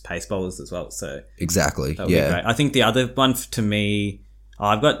smashing pace bowlers as well. So exactly, that would be great. I think the other one to me,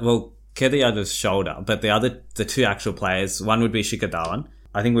 I've got Kedar Yadav's shoulder, but the 2 actual players, one would be Shikhar Dhawan.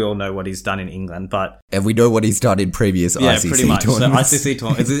 I think we all know what he's done in England, and we know what he's done in previous ICC pretty much. tournaments. So ICC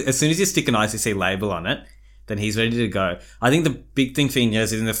tournaments, as soon as you stick an ICC label on it, then he's ready to go. I think the big thing for India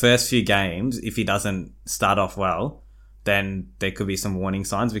is in the first few games, if he doesn't start off well, then there could be some warning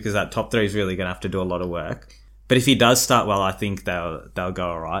signs, because that top 3 is really going to have to do a lot of work. But if he does start well, I think they'll go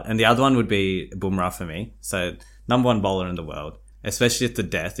all right. And the other one would be Bumrah for me. So number 1 bowler in the world, especially at the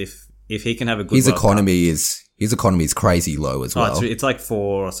death. If he can have a good his economy is crazy low as well. It's like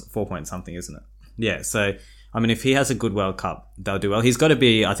 4 point something, isn't it? Yeah. So I mean, if he has a good World Cup, they'll do well. He's got to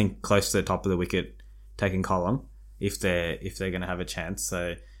be, I think, close to the top of the wicket taking column if they're going to have a chance.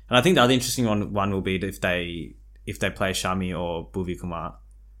 So, and I think the other interesting one will be if they play Shami or Bhuvi Kumar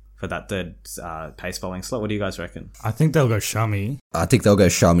for that third pace bowling slot. What do you guys reckon? I think they'll go Shami. I think they'll go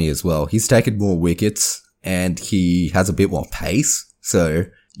Shami as well. He's taken more wickets and he has a bit more pace, so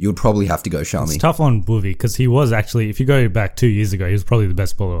you'd probably have to go Shami. It's tough on Bhuvi because he was actually, if you go back 2 years ago, he was probably the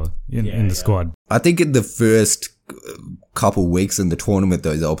best bowler in the squad. I think in the first couple weeks in the tournament,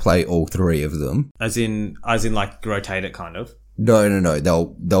 though, they'll play all 3 of them. As in like rotate it kind of? No.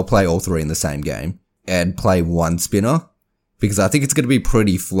 They'll play all 3 in the same game and play 1 spinner, because I think it's going to be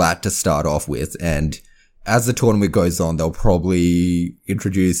pretty flat to start off with. And as the tournament goes on, they'll probably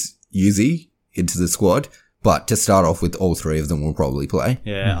introduce Yuzi into the squad. But to start off with, all 3 of them will probably play.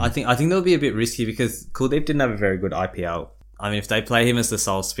 Yeah, I think they'll be a bit risky because Kuldeep didn't have a very good IPL. I mean, if they play him as the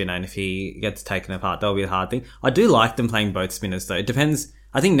sole spinner and if he gets taken apart, that'll be a hard thing. I do like them playing both spinners though. It depends.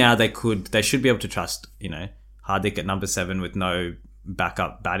 I think now they should be able to trust, Hardik at number 7 with no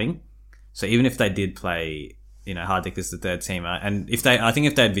backup batting. So even if they did play, Hardik as the third teamer, and if they had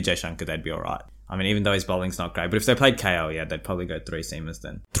Vijay Shankar, they'd be alright. I mean, even though his bowling's not great, but if they played KL, yeah, they'd probably go 3-seamers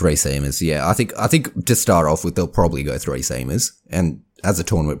then. 3-seamers, yeah. I think to start off with, they'll probably go 3-seamers. And as the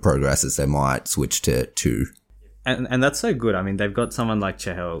tournament progresses, they might switch to 2. And that's so good. I mean, they've got someone like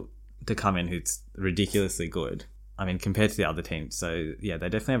Chahal to come in who's ridiculously good. I mean, compared to the other teams. So, yeah, they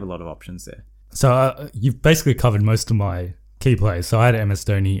definitely have a lot of options there. So you've basically covered most of my key players. So I had MS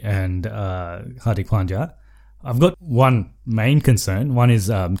Dhoni and Hardik Pandya. I've got one main concern. One is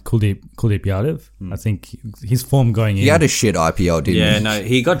Kuldeep Yadav. I think his form going in... He had a shit IPL, didn't he? Yeah, no,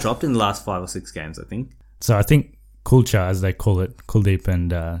 he got dropped in the last 5 or 6 games, I think. So I think Kulcha, as they call it, Kuldeep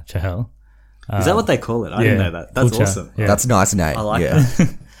and Chahal. Is that what they call it? I didn't know that. That's Kulcha, awesome. yeah. That's a nice name. I like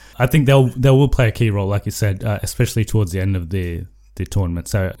that. I think they will play a key role, like you said, especially towards the end of the tournament.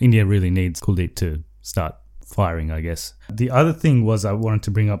 So India really needs Kuldeep to start firing, I guess. The other thing was I wanted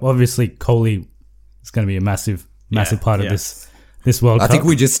to bring up, obviously Kohli is going to be a massive part of this World Cup. I think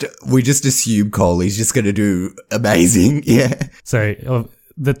we just assume Kohli's just going to do amazing. Yeah. So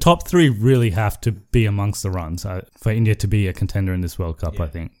the top 3 really have to be amongst the runs for India to be a contender in this World Cup, I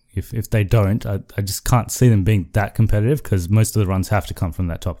think. If they don't, I just can't see them being that competitive because most of the runs have to come from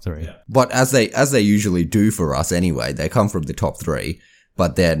that top 3. Yeah. But as they usually do for us anyway, they come from the top 3.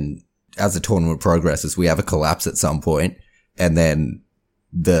 But then as the tournament progresses, we have a collapse at some point, and then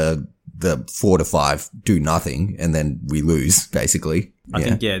the 4 to 5 do nothing, and then we lose basically. I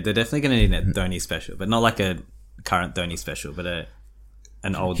think they're definitely going to need a Dhoni special, but not like a current Dhoni special, but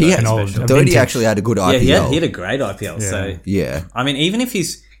an old Dhoni special. Dhoni actually had a good IPL. Yeah, he had a great IPL. Yeah. So yeah, I mean, even if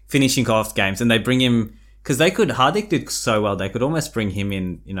he's finishing off games and they bring him, because Hardik did so well, they could almost bring him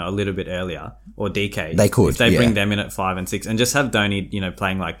in, a little bit earlier, or DK. They could, if they bring them in at 5 and 6, and just have Dhoni,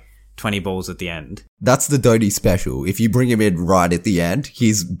 playing like 20 balls at the end. That's the Dhoni special. If you bring him in right at the end,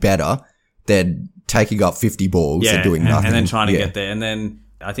 he's better than taking up 50 balls and doing nothing. And then trying to get there. And then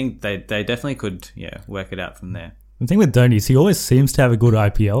I think they definitely could, work it out from there. The thing with Dhoni is he always seems to have a good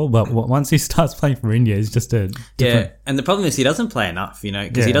IPL, but once he starts playing for India, he's just a different... Yeah, and the problem is he doesn't play enough,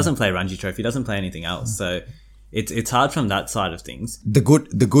 because he doesn't play Ranji Trophy, he doesn't play anything else. So it's hard from that side of things. The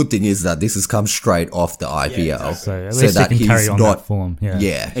good thing is that this has come straight off the IPL. Yeah, exactly. So at least he can carry on that form.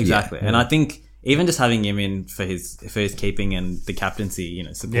 Yeah, exactly. And I think even just having him in for his keeping and the captaincy,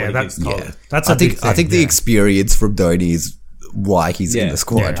 supporting his team. That's I think the experience from Dhoni is why he's in the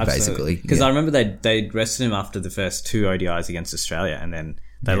squad, basically. Basically. Because I remember they rested him after the first 2 ODIs against Australia, and then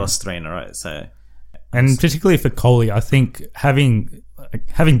they lost 3 in a row. So, and particularly for Kohli, I think having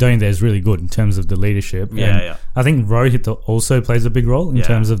Dhoni there is really good in terms of the leadership. Yeah. I think Rohit also plays a big role in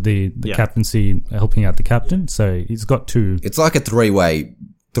terms of the captaincy, helping out the captain. So he's got 2. It's like a three-way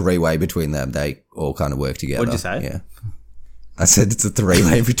between them. They all kind of work together. What'd you say? Yeah. I said it's a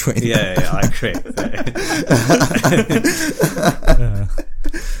 3-way between them. Yeah, I agree.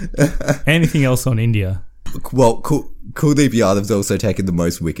 Anything else on India? Well, Kuldeep Yadav's also taken the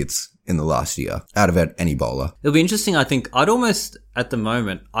most wickets in the last year out of any bowler. It'll be interesting. I think I'd almost play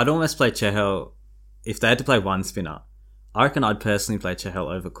Chahal if they had to play one spinner. I reckon I'd personally play Chahal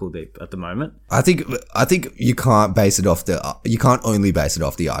over Kuldeep at the moment. I think you can't you can't only base it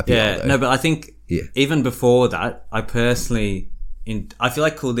off the IPL. Yeah, though. no, but I think even before that, I feel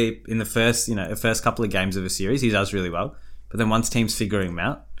like Kuldeep in the first couple of games of a series, he does really well. But then once teams figure him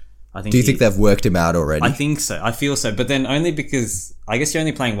out, I think. Do you think they've worked him out already? I think so. I feel so. But then only because I guess you're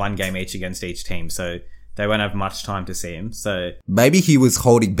only playing one game each against each team, so they won't have much time to see him. So maybe he was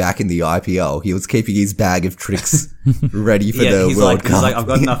holding back in the IPL. He was keeping his bag of tricks ready for the World Cup. He's like, I've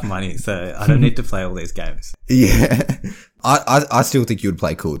got enough money, so I don't need to play all these games. Yeah, I still think you'd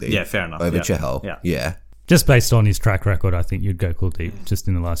play Kuldeep. Yeah, fair enough. Over Chahal. Yeah. Just based on his track record, I think you'd go Kuldeep just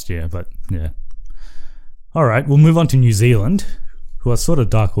in the last year. But yeah. All right, we'll move on to New Zealand, who are sort of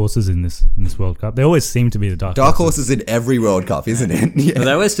dark horses in this World Cup. They always seem to be the dark horses in every World Cup, isn't it? Yeah. But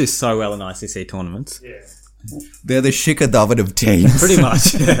they always do so well in ICC tournaments. Yeah. They're the Shikhar Dhawan of teams. Pretty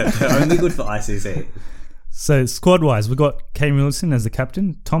much. Yeah. They're only good for ICC. So squad-wise, we've got Kane Wilson as the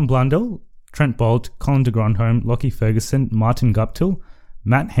captain, Tom Blundell, Trent Boult, Colin de Grandhomme, Lockie Ferguson, Martin Guptill,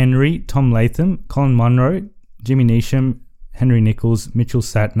 Matt Henry, Tom Latham, Colin Munro, Jimmy Neesham, Henry Nichols, Mitchell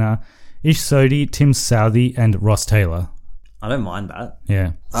Satner, Ish Sodhi, Tim Southey, and Ross Taylor. I don't mind that.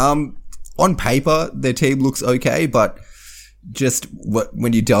 Yeah. On paper, their team looks okay, but just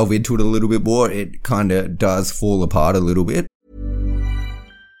when you delve into it a little bit more, it kind of does fall apart a little bit.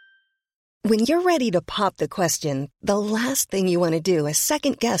 When you're ready to pop the question, the last thing you want to do is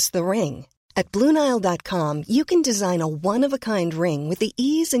second-guess the ring. At BlueNile.com, you can design a one-of-a-kind ring with the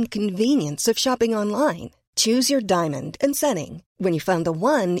ease and convenience of shopping online. Choose your diamond and setting. When you find the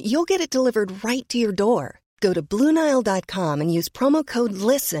one, you'll get it delivered right to your door. Go to BlueNile.com and use promo code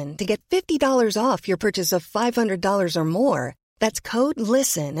LISTEN to get $50 off your purchase of $500 or more. That's code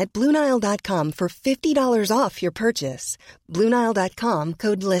LISTEN at BlueNile.com for $50 off your purchase. BlueNile.com,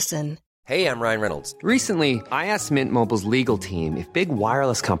 code LISTEN. Hey, I'm Ryan Reynolds. Recently, I asked Mint Mobile's legal team if big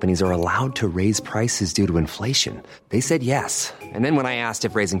wireless companies are allowed to raise prices due to inflation. They said yes. And then when I asked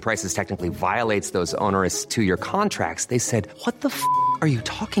if raising prices technically violates those onerous 2-year contracts, they said, "What the f*** are you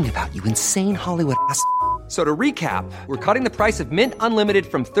talking about, you insane Hollywood ass?" So to recap, we're cutting the price of Mint Unlimited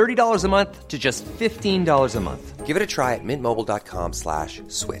from $30 a month to just $15 a month. Give it a try at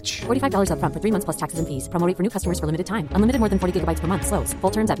mintmobile.com/switch. $45 up front for 3 months plus taxes and fees. Promo rate for new customers for limited time. Unlimited more than 40 gigabytes per month. Slows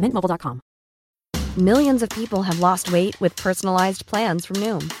full terms at mintmobile.com. Millions of people have lost weight with personalized plans from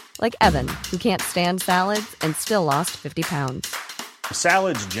Noom. Like Evan, who can't stand salads and still lost 50 pounds.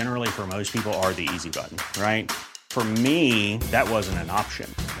 Salads generally for most people are the easy button, right? For me, that wasn't an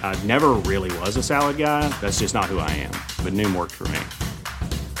option. I never really was a salad guy. That's just not who I am. But Noom worked for me.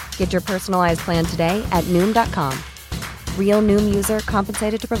 Get your personalized plan today at Noom.com. Real Noom user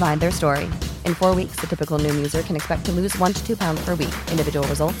compensated to provide their story. In 4 weeks, the typical Noom user can expect to lose 1 to 2 pounds per week. Individual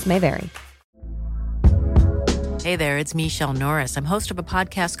results may vary. Hey there, it's Michelle Norris. I'm host of a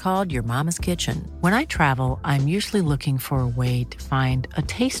podcast called Your Mama's Kitchen. When I travel, I'm usually looking for a way to find a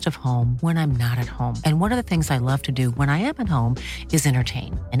taste of home when I'm not at home. And one of the things I love to do when I am at home is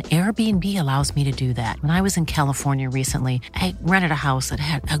entertain. And Airbnb allows me to do that. When I was in California recently, I rented a house that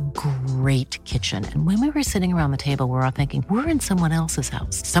had a great kitchen. And when we were sitting around the table, we were all thinking, we're in someone else's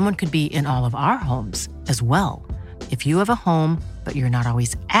house. Someone could be in all of our homes as well. If you have a home, but you're not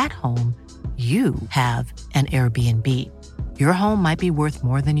always at home, you have an Airbnb. Your home might be worth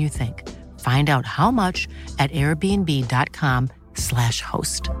more than you think. Find out how much at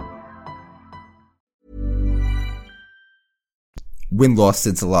airbnb.com/host. Win-loss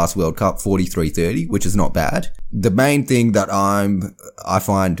since the last World Cup, 43-30, which is not bad. The main thing that I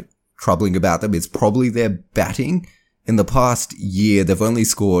find troubling about them is probably their batting. In the past year, they've only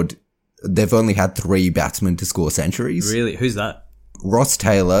had 3 batsmen to score centuries. Really? Who's that? Ross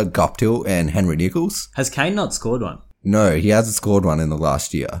Taylor, Guptill, and Henry Nicholls. Has Kane not scored one? No, he hasn't scored one in the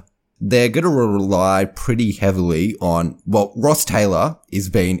last year. They're going to rely pretty heavily on, Ross Taylor has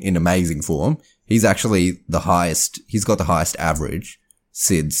been in amazing form. He's actually he's got the highest average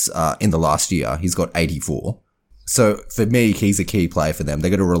since, in the last year. He's got 84. So for me, he's a key player for them. They're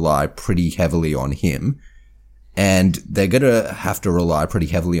going to rely pretty heavily on him. And they're going to have to rely pretty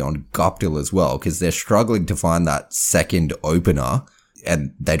heavily on Guptill as well, because they're struggling to find that second opener,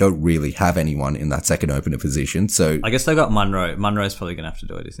 and they don't really have anyone in that second opener position. So I guess they got Munro. Munro's probably going to have to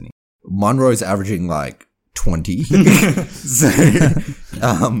do it, isn't he? Munro's averaging like 20. So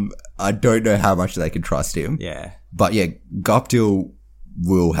I don't know how much they can trust him. Yeah. But yeah, Guptill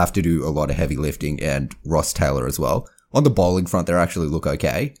will have to do a lot of heavy lifting, and Ross Taylor as well. On the bowling front, they actually look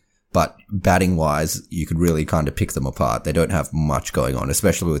okay. But batting-wise, you could really kind of pick them apart. They don't have much going on,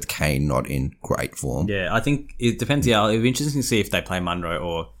 especially with Kane not in great form. Yeah, I think it depends. Yeah, it'll be interesting to see if they play Munro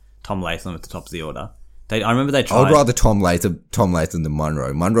or Tom Latham at the top of the order. I remember they tried. I'd rather Tom Latham than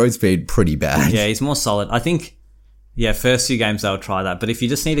Munro. Munro's been pretty bad. Yeah, he's more solid. I think, first few games they'll try that. But if you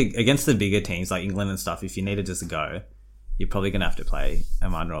just need to, against the bigger teams like England and stuff, if you need to just go, you're probably going to have to play a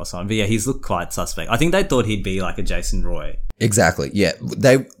Munro or something. But yeah, he's looked quite suspect. I think they thought he'd be like a Jason Roy. Exactly, yeah.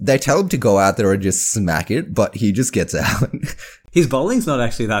 They tell him to go out there and just smack it, but he just gets out. His bowling's not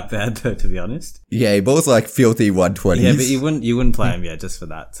actually that bad though, to be honest. Yeah, he bowls like filthy 120s. Yeah, but you wouldn't play him, just for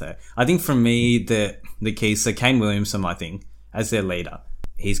that. So I think for me, the key, so Kane Williamson, I think, as their leader,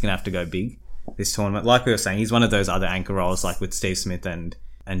 he's going to have to go big this tournament. Like we were saying, he's one of those other anchor roles like with Steve Smith and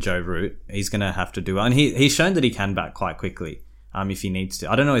Joe Root. He's going to have to do it. And he's shown that he can bat quite quickly. If he needs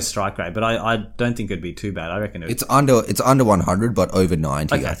to. I don't know his strike rate, but I don't think it'd be too bad. I reckon it's under 100, but over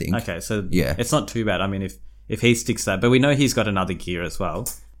 90, okay, I think. Okay, so yeah, it's not too bad. I mean, if he sticks that, but we know he's got another gear as well.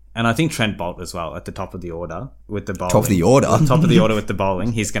 And I think Trent Bolt as well at the top of the order with the bowling. Top of the order? Top of the order with the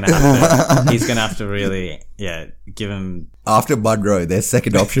bowling. He's going to have to really, give him... After Munro, their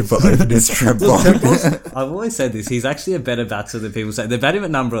second option for opener is Trent Bolt. I've always said this. He's actually a better batsman than people say. They bat him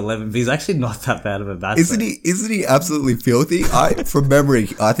at number 11, but he's actually not that bad of a batsman. Isn't he absolutely filthy? From memory,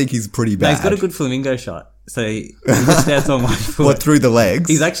 I think he's pretty bad. No, he's got a good flamingo shot. So he just stands on one foot. What, through the legs?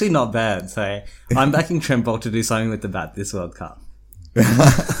 He's actually not bad. So I'm backing Trent Bolt to do something with the bat this World Cup.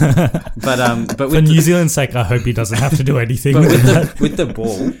 but for New Zealand's sake, I hope he doesn't have to do anything. But with the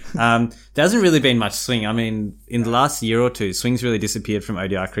ball, there hasn't really been much swing. I mean, in the last year or two, swing's really disappeared from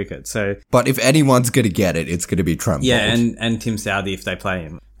ODI cricket. So, but if anyone's going to get it, it's going to be Trent Bolt. Yeah, and Tim Southee if they play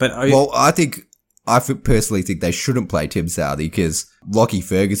him. But I think personally think they shouldn't play Tim Southey because Lockie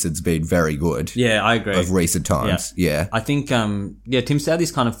Ferguson's been very good. Yeah, I agree. Of recent times. Yeah. I think, Tim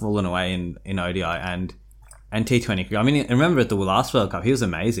Southey's kind of fallen away in ODI and T20. I mean, remember at the last World Cup, he was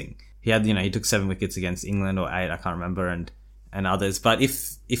amazing. He had, he took 7 wickets against England or 8, I can't remember, and others. But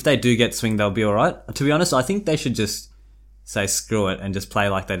if they do get swing, they'll be all right. To be honest, I think they should just say screw it and just play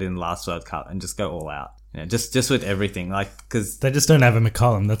like they did in the last World Cup and just go all out. Yeah, just with everything, because they just don't have a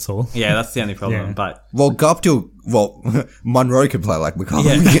McCullum. That's all. Yeah, that's the only problem. Yeah. But Munro can play like McCullum.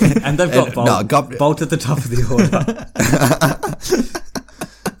 Yeah, and they've got Bolt at the top of the order,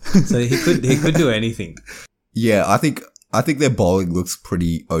 so he could do anything. Yeah, I think their bowling looks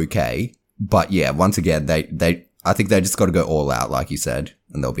pretty okay, but yeah, once again, I think they just got to go all out, like you said,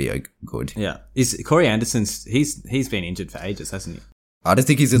 and they'll be good. Yeah, is Corey Anderson's? He's been injured for ages, hasn't he? I don't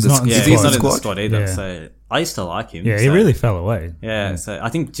think he's in the squad. Yeah, he's not in the squad either. Yeah. So I used to like him. Yeah, he really fell away. Yeah, so I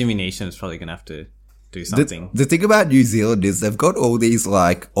think Jimmy Neesham is probably going to have to do something. The thing about New Zealand is they've got all these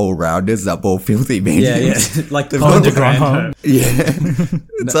like all-rounders that bowl filthy mediums. Yeah. Like they've got the Graham. Yeah.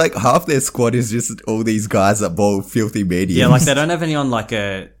 It's like half their squad is just all these guys that bowl filthy mediums. Yeah, like they don't have anyone like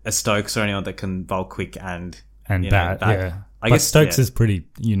a Stokes or anyone that can bowl quick and bat. Yeah. I guess Stokes is pretty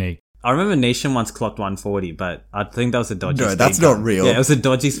unique. I remember Neesham once clocked 140, but I think that was a dodgy speaker. No, that's not real. Yeah, it was a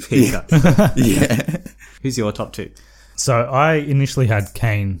dodgy speaker. Yeah. Who's your top 2? So I initially had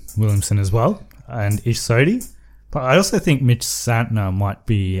Kane Williamson as well and Ish Sodhi, but I also think Mitch Santner might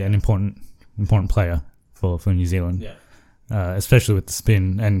be an important player for New Zealand. Yeah. Especially with the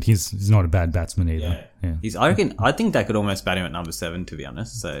spin, and he's not a bad batsman either. Yeah. I think they could almost bat him at number 7, to be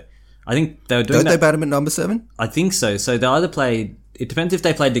honest. So I think they were doing Don't they bat him at number 7? I think so. So they either played... It depends if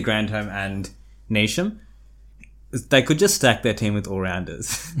they played de Grandhomme and Neesham. They could just stack their team with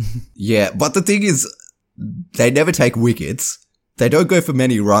all-rounders. Yeah, but the thing is, they never take wickets. They don't go for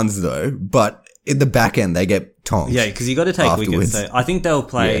many runs, though, but in the back end, they get tongs. Yeah, because you got to take wickets. So I think they'll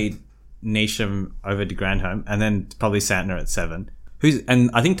play Neesham over de Grandhomme and then probably Santner at 7. And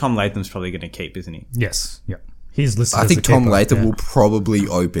I think Tom Latham's probably going to keep, isn't he? Yes, yeah. He's listed I as think Tom keeper. Latham will probably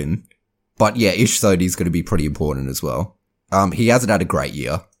open, but yeah, Ish Sodhi's going to be pretty important as well. He hasn't had a great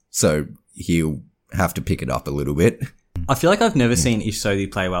year, so he'll have to pick it up a little bit. I feel like I've never seen Ish Sodhi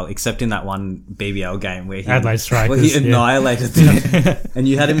play well, except in that one BBL game where Adelaide Strikers, where he annihilated them, and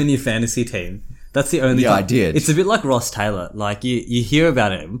you had him in your fantasy team. That's the only. Yeah, I did. It's a bit like Ross Taylor. Like you hear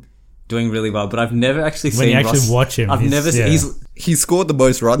about him doing really well, but I've never actually seen. When you Ross, actually watch him, I've never seen. He scored the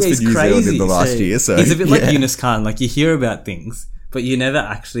most runs for New Zealand in the last year. So he's a bit like Yunus Khan. Like you hear about things, but you never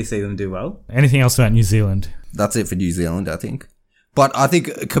actually see them do well. Anything else about New Zealand? That's it for New Zealand, I think. But I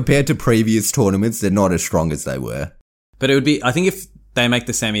think compared to previous tournaments, they're not as strong as they were. But it would be, I think if they make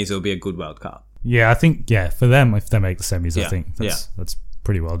the semis, it'll be a good World Cup. Yeah, I think, for them, if they make the semis, I think that's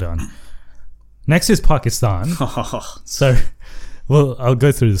pretty well done. Next is Pakistan. So, well, I'll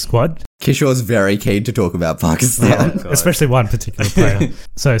go through the squad. Kishore's very keen to talk about Pakistan. Especially one particular player.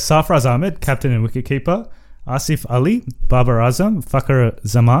 So, Sarfraz Ahmed, captain and wicketkeeper. Asif Ali, Babar Azam, Fakhar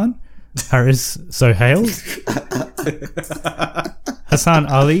Zaman, Haris Sohail, Hassan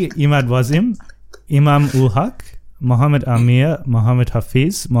Ali, Imad Wazim, Imam ul Haq, Mohammad Amir, Mohammad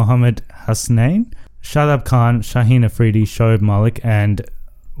Hafiz, Mohammad Hasnain, Shadab Khan, Shaheen Afridi, Shoaib Malik, and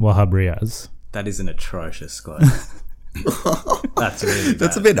Wahab Riaz. That is an atrocious squad. That's really bad.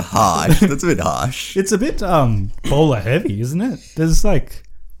 That's a bit harsh. It's a bit bowler heavy, isn't it? There's like,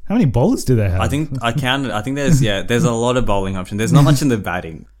 how many bowlers do they have? I think I counted. I think there's a lot of bowling options. There's not much in the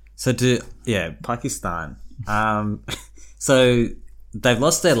batting. So Pakistan. So they've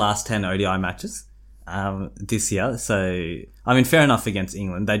lost their last 10 ODI matches this year. So I mean, fair enough against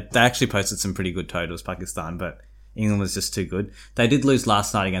England. They actually posted some pretty good totals, Pakistan, but England was just too good. They did lose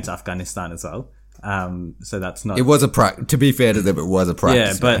last night against Afghanistan as well. So that's not. It was to be fair to them, it was a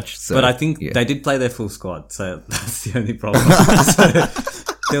practice match. So, but I think they did play their full squad, so that's the only problem.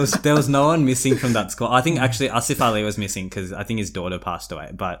 So there was no one missing from that squad. I think actually Asif Ali was missing because I think his daughter passed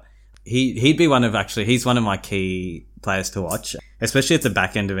away, but he'd be he's one of my key players to watch, especially at the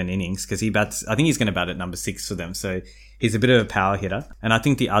back end of an innings because he bats. I think he's going to bat at number 6 for them, so he's a bit of a power hitter. And I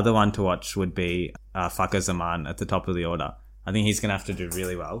think the other one to watch would be Fakhar Zaman at the top of the order. I think he's going to have to do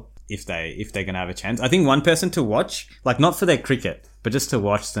really well if they're going to have a chance. I think one person to watch, like not for their cricket, but just to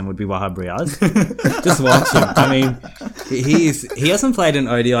watch them would be Wahab Riaz. Just watch him. I mean, he hasn't played an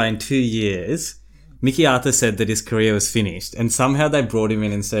ODI in 2 years. Mickey Arthur said that his career was finished, and somehow they brought him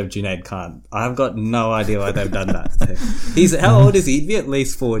in instead of Junaid Khan. I've got no idea why they've done that. How old is he? He'd be at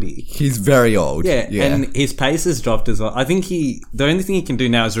least 40. He's very old. Yeah, and his pace has dropped as well. I think the only thing he can do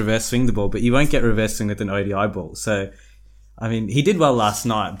now is reverse swing the ball, but you won't get reverse swing with an ODI ball. So, I mean, he did well last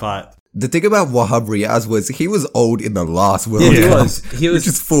night, but The thing about Wahab Riaz was he was old in the last World He Cup, was. He was. which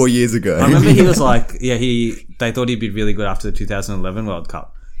is 4 years ago. I remember he was like, they thought he'd be really good after the 2011 World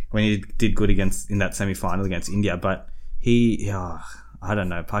Cup when he did good in that semi-final against India, but I don't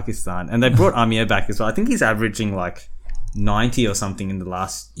know, Pakistan. And they brought Amir back as well. I think he's averaging like 90 or something in the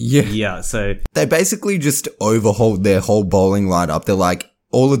last year. So They basically just overhauled their whole bowling lineup. They're like,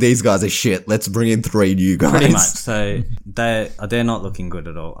 all of these guys are shit. Let's bring in 3 new guys. pretty much. So they're not looking good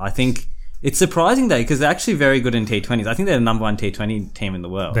at all. I think it's surprising though, because they're actually very good in T20s. I think they're the number 1 T20 team in the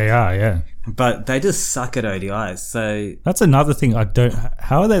world. They are, yeah. But they just suck at ODIs. So That's another thing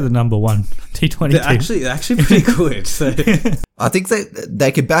how are they the number 1 T20 team? they're actually pretty good. So I think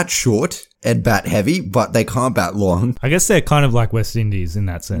they can bat short and bat heavy, but they can't bat long. I guess they're kind of like West Indies in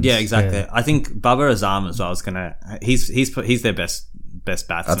that sense. yeah, exactly. Yeah. I think Babar Azam as well is he's their best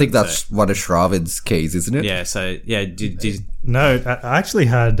batsman. I think that's so. one of Shravid's keys, isn't it? Yeah, so yeah, did No, I actually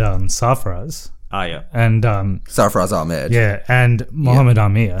had Sarfaraz yeah. and Sarfaraz Ahmed. yeah, and Mohammad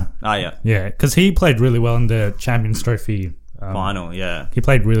Amir. Yeah. Yeah, because he played really well in the Champions Trophy Final, yeah. He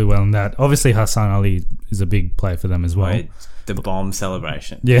played really well in that. Obviously, Hassan Ali is a big player for them as well. Wait, the bomb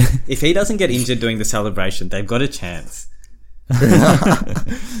celebration. Yeah. If he doesn't get injured doing the celebration, they've got a chance.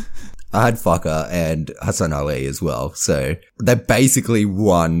 I had Faka and Hassan Ali as well. So they basically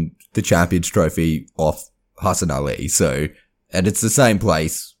won the Champions Trophy off Hassan Ali. So, and it's the same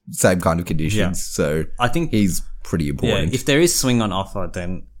place, same kind of conditions. Yeah. So I think he's pretty important. Yeah, if there is swing on offer,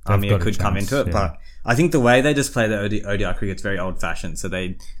 then Amir could come into it. Yeah. But I think the way they just play the ODI cricket's very old fashioned. So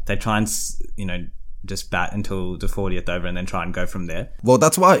they try and, just bat until the 40th over and then try and go from there. Well,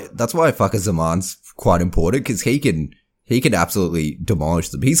 that's why Faka Zaman's quite important, because he can absolutely demolish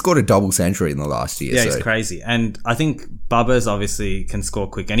them. He scored a double century in the last year. Yeah, so. he's crazy. And I think Babar's obviously can score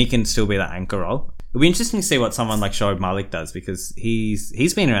quick and he can still be that anchor role. It'll be interesting to see what someone like Shoaib Malik does, because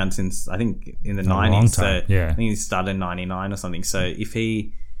he's been around since, I think, in the 90s. long time, So yeah. I think he started in 99 or something. So if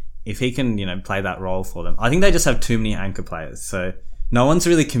he can, play that role for them. I think they just have too many anchor players. So no one's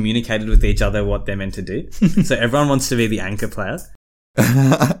really communicated with each other what they're meant to do. So everyone wants to be the anchor player.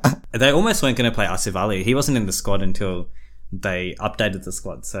 They almost weren't going to play Asif Ali. He wasn't in the squad until they updated the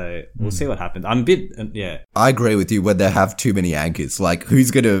squad. So we'll see what happens. I'm a bit, I agree with you when they have too many anchors. Like, who's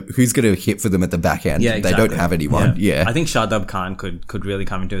gonna hit for them at the back end? Yeah, exactly. They don't have anyone. Yeah. I think Shardab Khan could really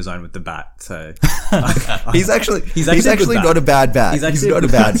come into his own with the bat. So he's actually a good bat. not a bad bat. He's actually not a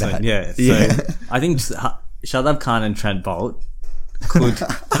bad bat. Yeah. So I think Shardab Khan and Trent Bolt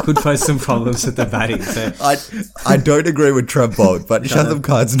could pose some problems with the batting. So I don't agree with Trent Bolt, but Shardab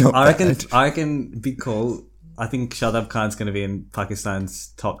Khan's not bad. I reckon big call. I think Shardab Khan's going to be in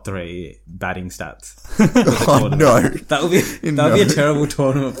Pakistan's top 3 batting stats. Oh, no. That would be a terrible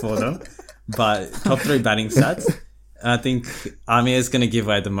tournament for them. But top 3 batting stats. And I think Amir is going to give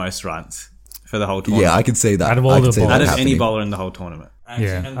away the most runs for the whole tournament. Yeah, I can see that. Out of all the bowlers. Out of any bowler in the whole tournament.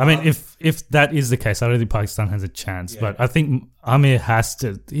 Yeah, I mean, if that is the case, I don't think Pakistan has a chance. Yeah. But I think Amir has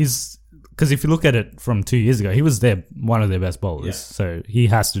to. Because if you look at it from 2 years ago, he was one of their best bowlers. Yeah. So he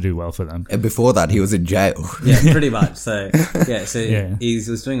has to do well for them. And before that, he was in jail. Yeah, pretty much. So he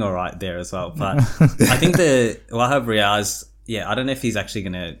was doing all right there as well. But I think the Wahab Riaz, I don't know if he's actually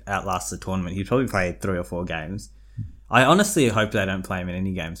going to outlast the tournament. He'd probably play 3 or 4 games. I honestly hope they don't play him in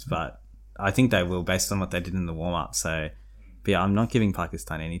any games, but I think they will based on what they did in the warm-up. So, but yeah, I'm not giving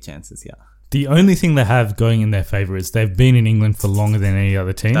Pakistan any chances yet. The only thing they have going in their favour is they've been in England for longer than any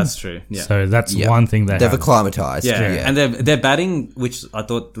other team. That's true. Yeah. So that's one thing they've acclimatised. Yeah. And their batting, which I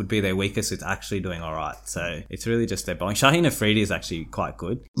thought would be their weakest, is actually doing all right. So it's really just their bowling. Shaheen Afridi is actually quite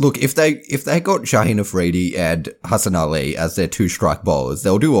good. Look, if they got Shaheen Afridi and Hassan Ali as their 2 strike bowlers,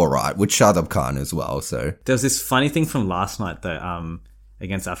 they'll do all right with Shardab Khan as well. So there was this funny thing from last night though,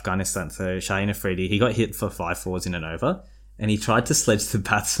 against Afghanistan. So Shaheen Afridi, he got hit for 5 fours in an over, and he tried to sledge the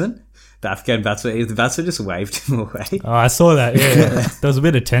batsman. The Afghan batsman, the batsman just waved him away. Oh, I saw that. Yeah. There was a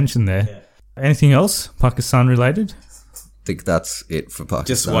bit of tension there. Yeah. Anything else Pakistan related? I think that's it for Pakistan.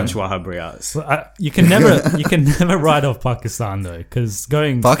 Just watch Wahab Riaz. Well, you can never write off Pakistan though, because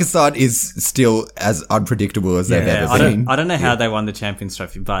Pakistan is still as unpredictable as they've ever been. I don't know how they won the Champions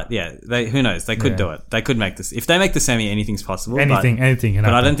Trophy, but who knows? They could do it. They could make this. If they make the semi, anything's possible. Anything can happen.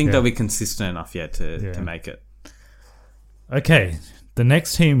 But I don't think they'll be consistent enough yet to make it. Okay. The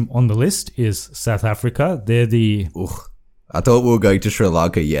next team on the list is South Africa. They're I thought we were going to Sri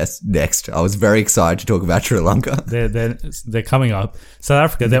Lanka. Yes, next. I was very excited to talk about Sri Lanka. They're coming up. South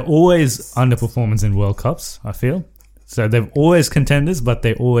Africa. They're always underperformers in World Cups, I feel. So they're always contenders, but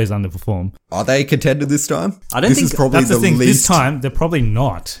they always underperform. Are they contender this time? I don't think is probably that's the thing. This time they're probably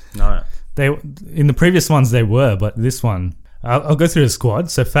not. No. In the previous ones they were, but this one. I'll go through the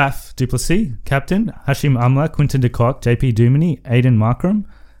squad. So Faf du Plessis, captain. Hashim Amla, Quinton de Kock, JP Duminy, Aidan Markram,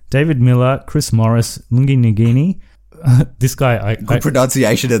 David Miller, Chris Morris, Lungi Ngini. This guy, Good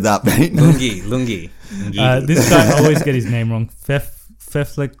pronunciation of that, mate. Lungi. This guy, I always get his name wrong.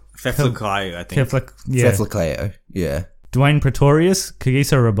 Feflakayo, I think. Feflakayo, yeah. Dwayne Pretorius,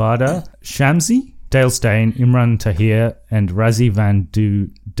 Kagisa Rabada, Shamsi, Dale Steyn, Imran Tahir, and Razi van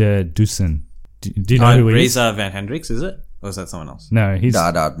de Dusen. Do you know who he is? Reza Van Hendricks, is it? Or is that someone else? No, he's...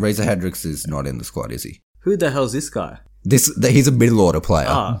 No, Reza Hendricks is not in the squad, is he? Who the hell's this guy? He's a middle order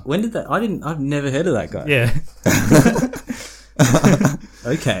player. When did that... I've never heard of that guy. Yeah.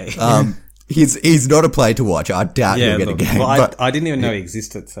 Okay. He's not a player to watch. I doubt you'll get a game. Well, I didn't even know he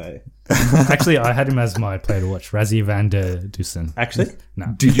existed, so... Actually, I had him as my player to watch. Razi van der Dusen. Actually? No.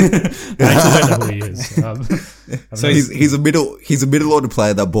 Did you? I actually don't know who he is. So he's a middle order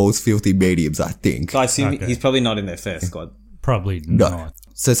player that balls filthy mediums, I think. So I assume he's probably not in their first squad. Probably No. not.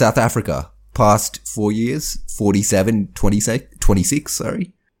 So South Africa, past 4 years, 47, 26,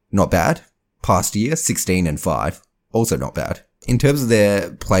 sorry. Not bad. Past year, 16 and 5. Also not bad. In terms of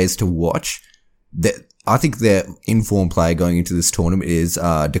their players to watch, I think their informed player going into this tournament is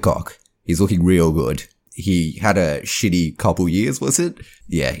de Kock. He's looking real good. He had a shitty couple years, was it?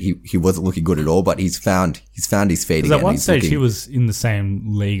 Yeah, he wasn't looking good at all, but he's found his feet again. At one stage, he was in the same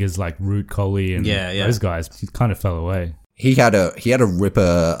league as like Root Coley and those guys. He kind of fell away. He had a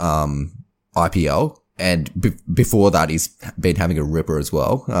ripper IPL, and before that, he's been having a ripper as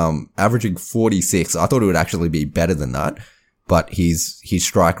well. Averaging 46. I thought it would actually be better than that, but his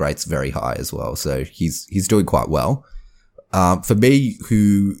strike rate's very high as well, so he's doing quite well. For me,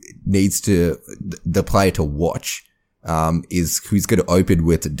 who needs the player to watch, is who's going to open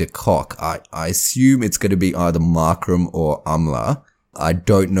with de Kock. I assume it's going to be either Markram or Amla. I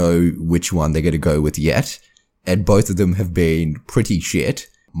don't know which one they're going to go with yet. And both of them have been pretty shit.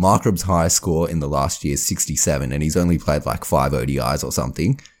 Markram's highest score in the last year is 67, and he's only played like 5 ODIs or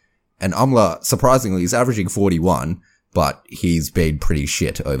something. And Amla, surprisingly, is averaging 41, but he's been pretty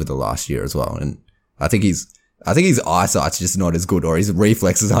shit over the last year as well. And I think his eyesight's just not as good, or his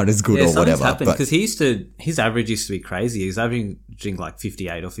reflexes aren't as good, or whatever. Because his average used to be crazy. He was averaging like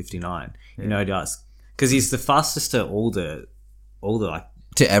 58 or 59. You know, because he's the fastest to all the like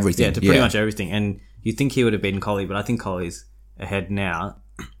to everything. Yeah, to pretty much everything. And you'd think he would have beaten Coley, but I think Coley's ahead now.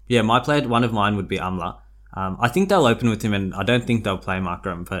 Yeah, one of mine would be Amla. I think they'll open with him, and I don't think they'll play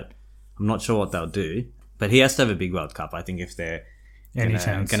Markram, but I'm not sure what they'll do. But he has to have a big World Cup, I think, if they're going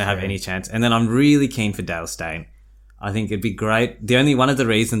to have any chance. And then I'm really keen for Dale Steyn. I think it'd be great. One of the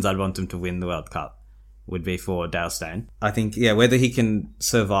reasons I'd want him to win the World Cup would be for Dale Steyn. I think, whether he can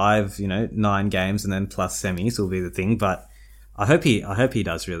survive, 9 games and then plus semis will be the thing. But I hope he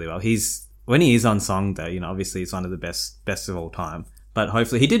does really well. When he is on song, though, obviously he's one of the best of all time. But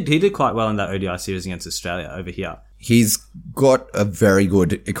hopefully he did quite well in that ODI series against Australia over here. He's got a very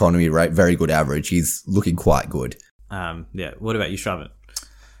good economy rate, very good average. He's looking quite good. What about you, Shravan?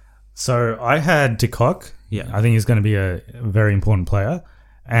 So I had de Kock. Yeah. I think he's going to be a very important player.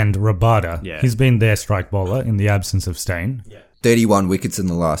 And Rabada. Yeah. He's been their strike bowler in the absence of Steyn. Yeah. 31 wickets in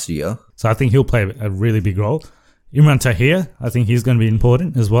the last year. So I think he'll play a really big role. Imran Tahir, I think he's going to be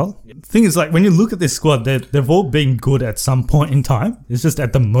important as well. The thing is, like, when you look at this squad, they've all been good at some point in time. It's just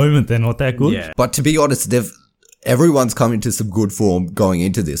at the moment they're not that good. Yeah. But to be honest, everyone's come into some good form going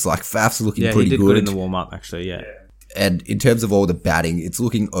into this. Like, Faf's looking pretty good. Yeah, he did good in the warm-up, actually, yeah. And in terms of all the batting, it's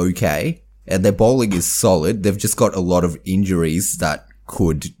looking okay. And their bowling is solid. They've just got a lot of injuries that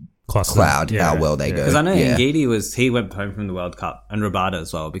could cloud how well they go. Because I know Ngidi he went home from the World Cup, and Rabada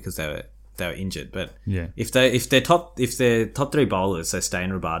as well, because they were injured. But if their top 3 bowlers, so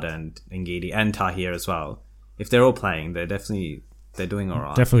Steyn, Rabada, and Ngidi, and Tahir as well, if they're all playing, they're doing all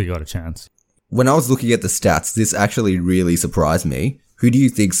right. Definitely got a chance. When I was looking at the stats, this actually really surprised me. Who do you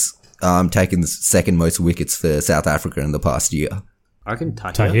think's taken the second most wickets for South Africa in the past year? I reckon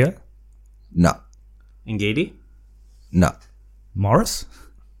Tahir. Tahir? No. Ngidi? No. Morris?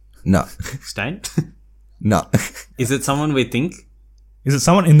 No. Steyn? No. Is it someone we think? Is it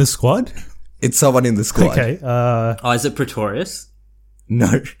someone in the squad? It's someone in the squad. Okay. Is it Pretorius?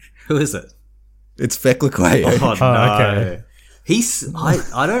 No. Who is it? It's Feflakayo. Oh, no. Okay.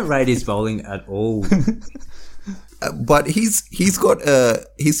 I don't rate his bowling at all. But he's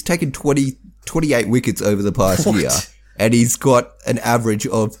taken 28 wickets over the past year, and he's got an average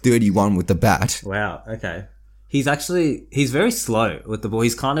of 31 with the bat. Wow. Okay. He's very slow with the ball.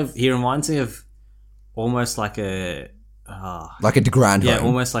 He reminds me of almost like a de Grandhomme. Yeah,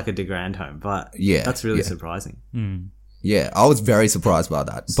 almost like a de Grandhomme. But that's really surprising. Yeah, I was very surprised by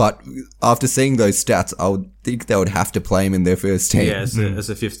that. But after seeing those stats, I would think they would have to play him in their first team. Yeah, as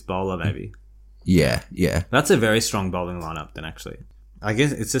a fifth bowler, maybe. Yeah. That's a very strong bowling lineup, then, actually. I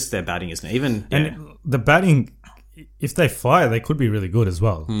guess it's just their batting, isn't it? And the batting, if they fire, they could be really good as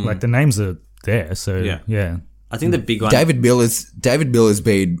well. Like, the names are there, so yeah. I think the big one... David Miller's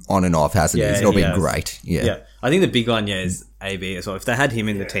been on and off, hasn't he? He's not been great. Yeah. I think the big one, is AB as well. If they had him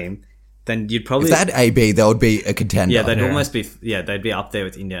in the team, then you'd probably... If they had AB, they would be a contender. Yeah, they'd almost be... Yeah, they'd be up there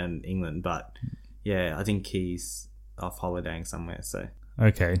with India and England. But, yeah, I think he's off holidaying somewhere, so...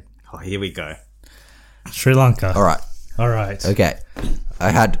 Okay. Oh, here we go. Sri Lanka. All right. Okay. I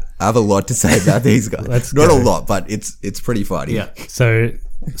have a lot to say about these guys. Not a lot, but it's pretty funny. Yeah. So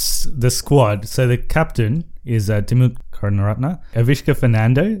the squad. So the captain is Dimuth Karunaratne, Avishka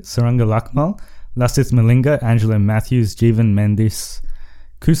Fernando, Saranga Lakmal, Lasith Malinga, Angelo Matthews, Jeevan Mendis,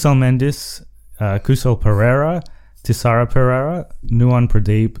 Kusal Mendis, Kusal Pereira, Tisara Pereira, Nuwan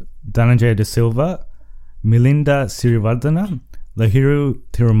Pradeep, Dhananjaya De Silva, Milinda Sirivardhana, Lahiru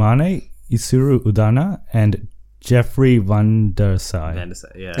Tirumane, Isuru Udana, and Jeffrey Van der Sar.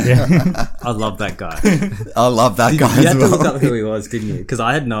 Yeah. I love that guy. I love that guy You as had to well. look up who he was, didn't you? Because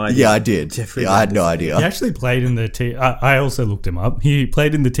I had no idea. Yeah, I did. I had no idea. He actually played in the I also looked him up. He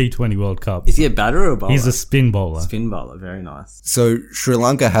played in the T20 World Cup. Is he a batter or a bowler? He's a spin bowler. Spin bowler, very nice. So Sri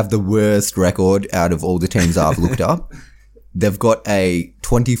Lanka have the worst record out of all the teams I've looked up. They've got a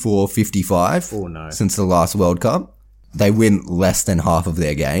 24-55 since the last World Cup. They win less than half of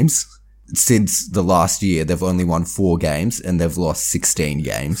their games. Since the last year, they've only won 4 games and they've lost 16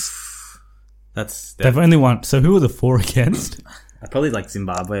 games. They've only won. So who are the 4 against? Probably like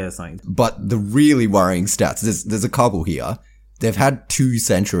Zimbabwe or something. But the really worrying stats, there's a couple here. They've had 2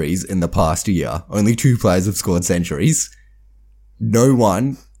 centuries in the past year. Only 2 players have scored centuries. No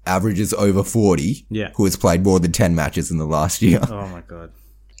one averages over 40 who has played more than 10 matches in the last year. Oh my God.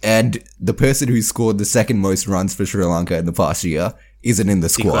 And the person who scored the second most runs for Sri Lanka in the past year isn't in the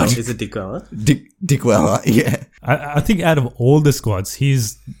squad. Is it Dickwella? Dickwella, yeah. I think out of all the squads,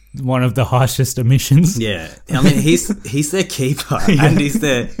 he's one of the harshest emissions. Yeah. I mean, he's their keeper and he's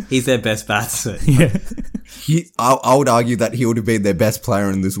their best batsman. Yeah. I would argue that he would have been their best player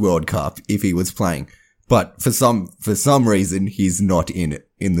in this World Cup if he was playing. But for some reason, he's not in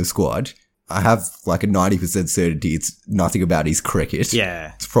the squad. I have like a 90% certainty it's nothing about his cricket.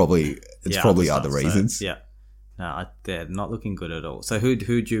 Yeah. It's probably other reasons. So, yeah. No, they're not looking good at all. So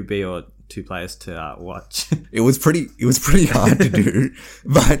who'd you be your 2 players to watch? It was pretty hard to do,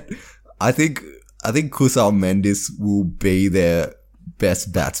 but I think Kusal Mendis will be their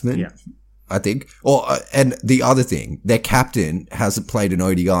best batsman. Yeah. I think. And the other thing, their captain hasn't played an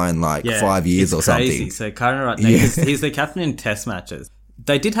ODI in 5 years or crazy. something. So Karunaratne, he's the captain in Test matches.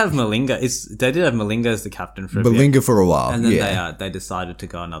 They did have Malinga. They did have Malinga as the captain for a bit. Malinga for a while, and then they decided to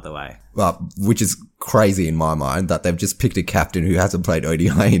go another way. Well, which is crazy in my mind that they've just picked a captain who hasn't played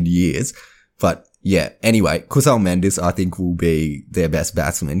ODI in years. But yeah, anyway, Kusal Mendis I think will be their best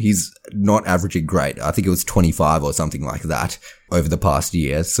batsman. He's not averaging great. I think it was 25 or something like that over the past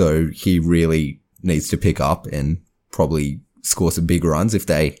year. So he really needs to pick up and probably score some big runs if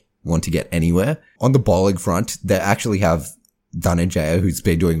they want to get anywhere. On the bowling front, they actually have Dhananjaya, who's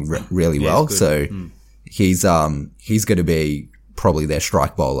been doing really well. Good. So he's going to be probably their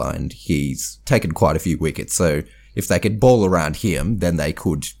strike bowler, and he's taken quite a few wickets. So if they could bowl around him, then they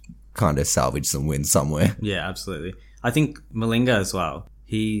could kind of salvage some wins somewhere. Yeah, absolutely. I think Malinga as well.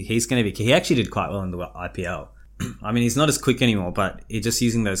 He's going to be. He actually did quite well in the IPL. I mean, he's not as quick anymore, but he's just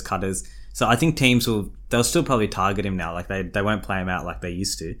using those cutters. So I think teams they'll still probably target him now. Like they won't play him out like they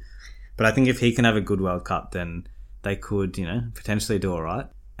used to. But I think if he can have a good World Cup, then they could, potentially do all right.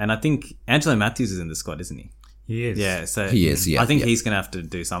 And I think Angelo Matthews is in the squad, isn't he? He is. Yeah, so he is. Yeah, I think he's going to have to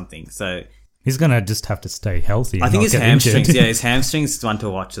do something. So he's going to just have to stay healthy. I think his hamstrings. Injured. Yeah, his hamstrings one to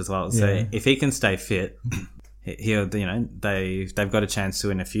watch as well. So if he can stay fit, he'll. They've got a chance to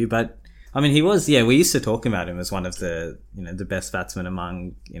win a few. But I mean, he was. Yeah, we used to talk about him as one of the the best batsmen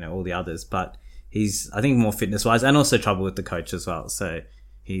among all the others. But he's, I think, more fitness wise, and also trouble with the coach as well. So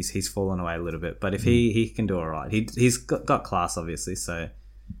he's fallen away a little bit. But if he can do all right, he's got class obviously. So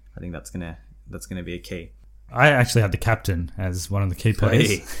I think that's gonna be a key. I actually had the captain as one of the key players.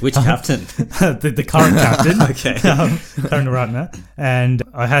 Hey, which captain? the current captain. Okay. Karunaratne. And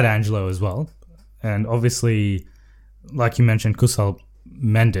I had Angelo as well. And obviously, like you mentioned, Kusal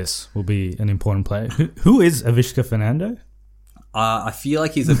Mendis will be an important player. Who is Avishka Fernando? I feel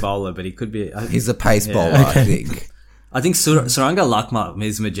like he's a bowler, but he could be... He's a pace bowler, I think. I think Saranga Lakmal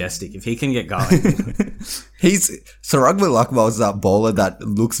is majestic. If he can get going. Saranga Lakmal is that bowler that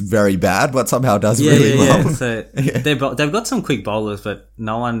looks very bad, but somehow does really well. Yeah. So they've got some quick bowlers, but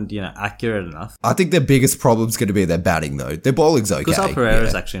no one, accurate enough. I think their biggest problem is going to be their batting, though. Their bowling's okay. Kusal Pereira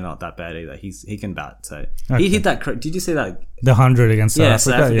is actually not that bad either. He can bat. So he hit that. Did you see that? The 100 against South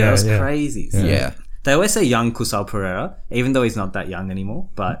Africa? That was crazy. So Yeah. They always say young Kusal Pereira, even though he's not that young anymore.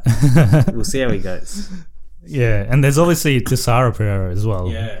 But we'll see how he goes. Yeah, and there's obviously Tisara Pereira as well.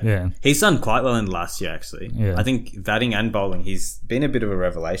 Yeah. He's done quite well in the last year, actually. Yeah. I think batting and bowling, he's been a bit of a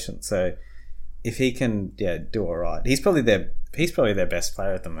revelation. So if he can, do all right, he's probably their best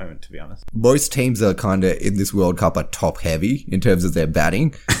player at the moment, to be honest. Most teams are kind of in this World Cup are top heavy in terms of their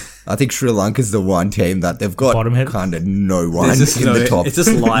batting. I think Sri Lanka's the one team that they've got kind of no one in the top. It's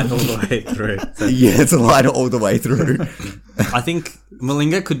just light all the way through. So. Yeah, it's a light all the way through. I think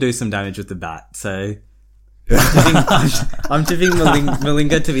Malinga could do some damage with the bat, so I'm tipping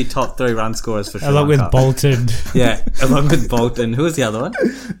Malinga to be top 3 run scorers for Sri Lanka. Along with Bolton. Yeah, along with Bolton. Who was the other one?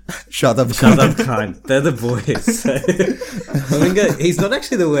 Shadab Khan. They're the boys. So. Malinga, he's not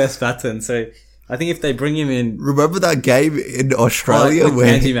actually the worst batsman, so I think if they bring him in... Remember that game in Australia with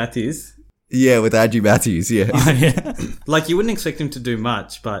where... Angie Matthews? Yeah, with Angie Matthews, yeah. Like, you wouldn't expect him to do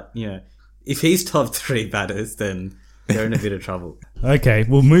much, but, if he's top 3 batters, then... they're in a bit of trouble. Okay,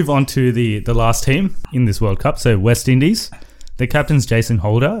 we'll move on to the last team in this World Cup. So West Indies. The captain's Jason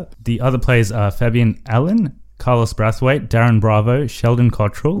Holder. The other players are Fabian Allen, Carlos Brathwaite, Darren Bravo, Sheldon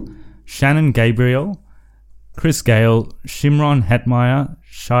Cottrell, Shannon Gabriel, Chris Gale, Shimron Hetmeyer,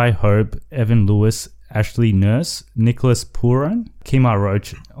 Shai Hope, Evan Lewis, Ashley Nurse, Nicholas Pooran, Kemar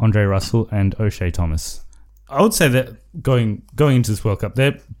Roach, Andre Russell, and O'Shea Thomas. I would say that going into this World Cup,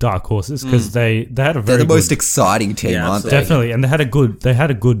 they're dark horses because they had a very They're the most exciting team, aren't they? Definitely, and they had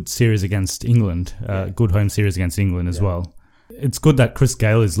a good series against England, good home series against England as well. It's good that Chris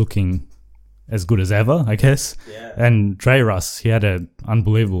Gale is looking as good as ever, I guess. Yeah. And Dre Russ, he had an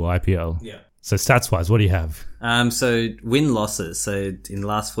unbelievable IPL. Yeah. So stats wise, what do you have? So win losses. So in the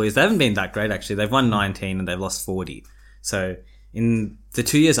last 4 years, they haven't been that great actually. They've won 19 and they've lost 40. So in the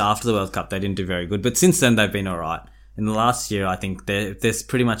 2 years after the World Cup, they didn't do very good, but since then they've been all right. In the last year, I think they're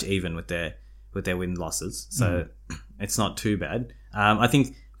pretty much even with their win losses, so it's not too bad. I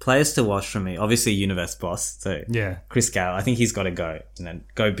think players to watch from me, obviously Universe boss, so Chris Gale, I think he's got to go and then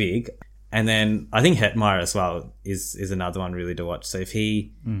go big, and then I think Hetmeyer as well is another one really to watch. So if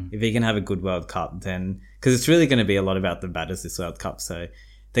he can have a good World Cup, then because it's really going to be a lot about the batters this World Cup, so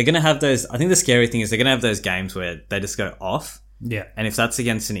they're going to have those. I think the scary thing is they're going to have those games where they just go off. Yeah. And if that's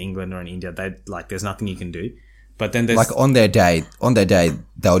against an England or an India, there's nothing you can do. But then there's like on their day,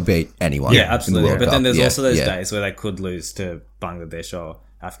 they would beat anyone. Yeah, absolutely. But then there's also those days where they could lose to Bangladesh or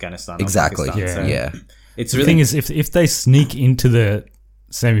Afghanistan. Exactly. Or Pakistan. Yeah. So it's really, the thing is, if they sneak into the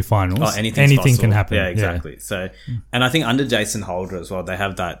semi-finals, anything can happen. Yeah, exactly. So, and I think under Jason Holder as well, they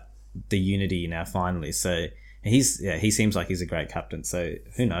have the unity now finally. So he seems like he's a great captain. So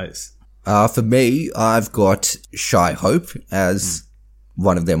who knows? For me, I've got Shai Hope as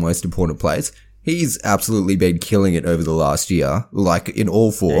one of their most important players. He's absolutely been killing it over the last year, like in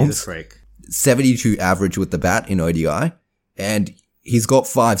all forms. Yeah, he's a freak. 72 average with the bat in ODI, and he's got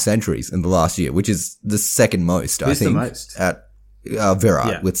 5 centuries in the last year, which is the second most, I think. The most? At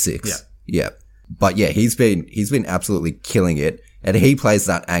Virat with 6. Yeah. But yeah, he's been absolutely killing it, and he plays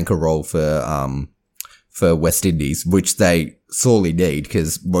that anchor role for West Indies, which they sorely need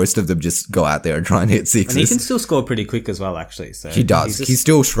because most of them just go out there and try and hit sixes. And he can still score pretty quick as well, actually. So he does. He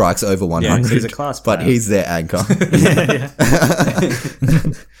still strikes over 100. Yeah, he's a class player. But he's their anchor.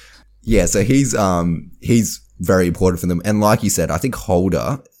 Yeah, so he's very important for them. And like you said, I think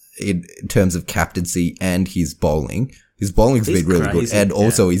Holder, in terms of captaincy and his bowling's been really good. And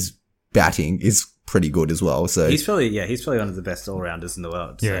also his batting is pretty good as well. So he's probably one of the best all-rounders in the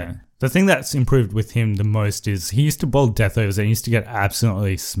world. So. Yeah. The thing that's improved with him the most is he used to bowl death overs and he used to get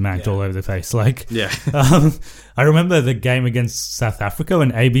absolutely smacked all over the face. Like, I remember the game against South Africa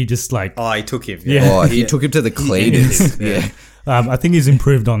when AB just like... Oh, he took him. Yeah. Oh, he took him to the cleaners. Yeah. I think he's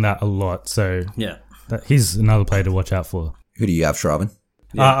improved on that a lot. So yeah, he's another player to watch out for. Who do you have, Shravan?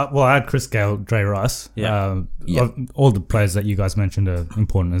 Well, I had Chris Gale, Dre Rice. All the players that you guys mentioned are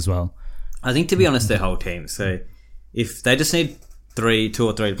important as well. I think, to be honest, their whole team. So if they just need 2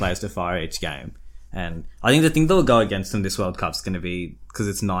 or 3 players to fire each game, and I think the thing that will go against them this World Cup is going to be because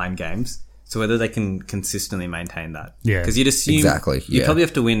it's 9 games. So whether they can consistently maintain that, because you'd assume you probably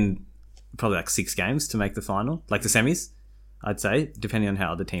have to win probably like 6 games to make the final, like the semis. I'd say, depending on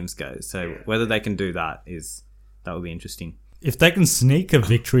how the teams go. So whether they can do that that would be interesting. If they can sneak a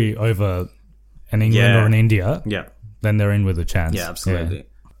victory over an England or an India, then they're in with a chance. Yeah, absolutely.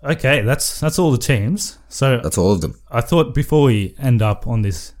 Yeah. Okay, that's all the teams. So That's all of them. I thought before we end up on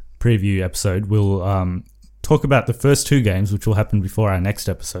this preview episode, we'll talk about the first 2 games, which will happen before our next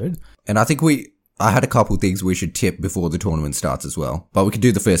episode. And I think I had a couple things we should tip before the tournament starts as well. But we could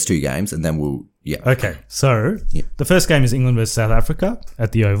do the first 2 games and then we'll, yeah. Okay, so the first game is England versus South Africa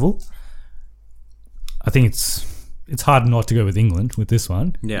at the Oval. I think it's hard not to go with England with this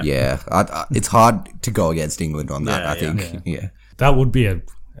one. Yeah. Yeah. It's hard to go against England on that, Yeah, I think. Yeah. That would be a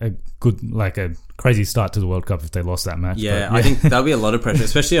good, like a crazy start to the World Cup if they lost that match. Yeah, but, I think that'll be a lot of pressure,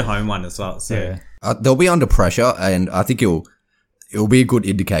 especially a home one as well. So They'll be under pressure, and I think it'll be a good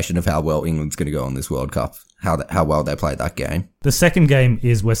indication of how well England's going to go on this World Cup, how well they play that game. The second game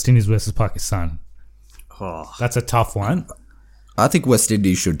is West Indies versus Pakistan. Oh. That's a tough one. I think West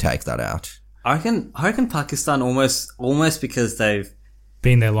Indies should take that out. I reckon Pakistan almost because they've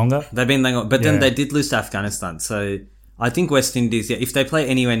Been there longer. been there, but then Yeah. they did lose to Afghanistan. So I think West Indies, if they play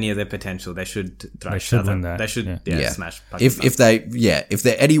anywhere near their potential, they should thrash win that. They should Yeah. smash Pakistan. If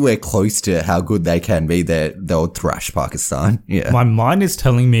they're anywhere close to how good they can be, they'll thrash Pakistan. Yeah. My mind is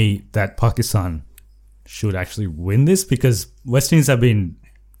telling me that Pakistan should actually win this because West Indies they've been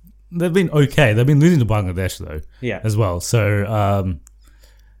okay. They've been losing to Bangladesh though, as well. So,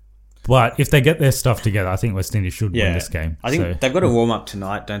 but if they get their stuff together, I think West Indies should win this game. I think So, they've got to warm up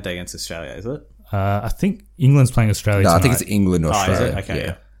tonight, don't they, against Australia? Is it? I think England's playing Australia No, tonight. I think it's England, Oh, is Australia. it? Okay.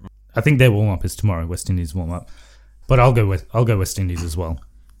 Yeah. I think their warm up is tomorrow. West Indies warm up, but I'll go West Indies as well.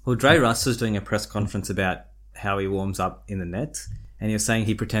 Well, Dre Russ was doing a press conference about how he warms up in the nets, and he was saying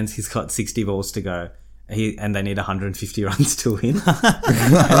he pretends he's got 60 balls to go, and they need 150 runs to win.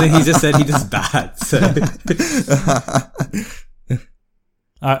 And then he just said he just bats. So.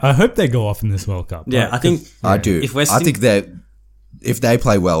 I hope they go off in this World Cup. Yeah, I think I do. I think that if they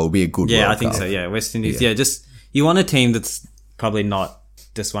play well, it'll be a good World I think Cup. so. Yeah, West Indies. Yeah, just you want a team that's probably not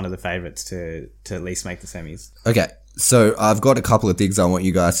just one of the favourites to at least make the semis. Okay, so I've got a couple of things I want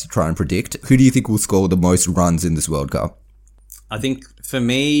you guys to try and predict. Who do you think will score the most runs in this World Cup? I think for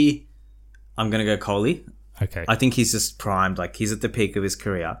me, I'm going to go Kohli. Okay. I think he's just primed. Like he's at the peak of his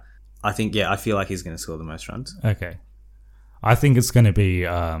career. I think, I feel like he's going to score the most runs. Okay. I think it's going to be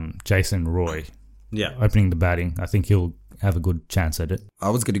Jason Roy Yeah. opening the batting. I think he'll have a good chance at it. I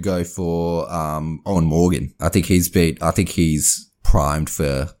was going to go for Owen Morgan. I think he's primed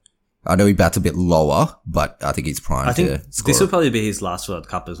for. I know he bats a bit lower, but I think he's primed I think to score. this will probably be his last World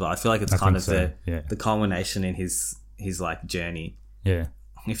Cup as well. I feel like it's kind of think so, the culmination in his like journey. Yeah.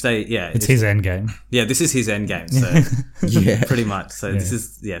 If they, It's his end game. Yeah, this is his end game. So Yeah. pretty much. So this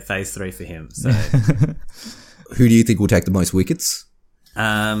is phase 3 for him. So Who do you think will take the most wickets?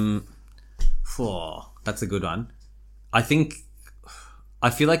 that's a good one. I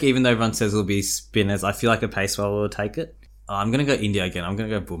feel like even though everyone says it'll be spinners, I feel like a pace bowler will take it. I'm going to go India again. I'm going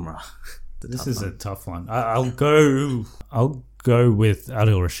to go Bumrah. This is a tough one. I'll go with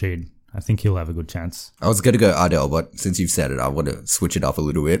Adil Rashid. I think he'll have a good chance. I was going to go Adel, but since you've said it, I want to switch it up a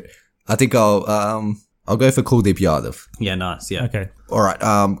little bit. I think I'll go for Kuldeep Yadav. Yeah, nice. Yeah. Okay. All right.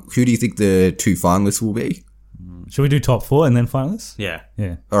 Who do you think the 2 finalists will be? Should we do top 4 and then finalists? Yeah.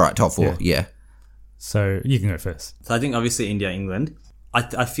 Yeah. All right, top 4. Yeah. So you can go first. So I think obviously India, England.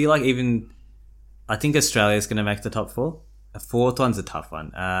 I feel like I think Australia is going to make the top 4. A fourth one's a tough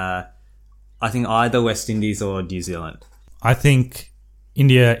one. I think either West Indies or New Zealand. I think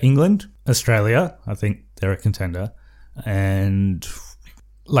India, England, Australia. I think they're a contender. And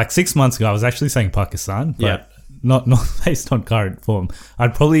like 6 months ago, I was actually saying Pakistan, but not based on current form.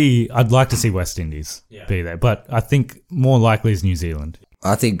 I'd like to see West Indies be there, but I think more likely is New Zealand.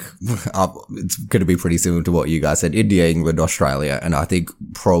 I think it's going to be pretty similar to what you guys said. India, England, Australia, and I think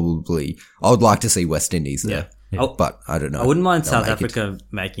probably I would like to see West Indies there. Yeah. But I don't know. I wouldn't mind South They'll make Africa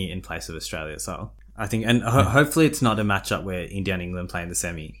making it in place of Australia. So I think, and hopefully it's not a matchup where India and England play in the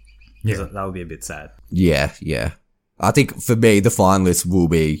semi. Because that would be a bit sad. Yeah. I think for me, the finalists will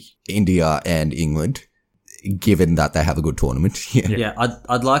be India and England, given that they have a good tournament. Yeah,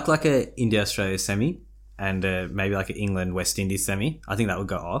 I'd like a India Australia semi and maybe like an England West Indies semi. I think that would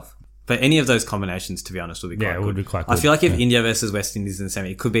go off. But any of those combinations, to be honest, would be quite good. it would be quite I good. feel like if India versus West Indies in the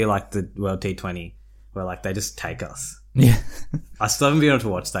semi, it could be like the World T20, where like they just take us. Yeah. I still haven't been able to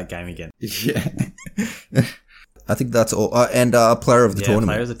watch that game again. Yeah. I think that's all. And player of the tournament.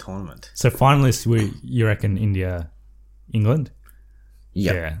 Player of the tournament. So finalists, you reckon India, England?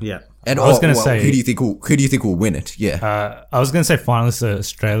 Yeah. Yeah. And I was going to say, who do you think will win it? Yeah. I was going to say finalists are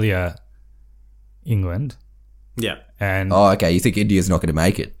Australia, England, Yeah. and Okay. You think India's not going to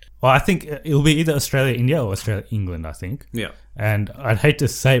make it? well, I think it'll be either Australia, India, or Australia, England. I think. Yeah. And I'd hate to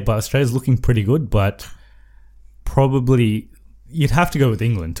say it, but Australia's looking pretty good, but probably you'd have to go with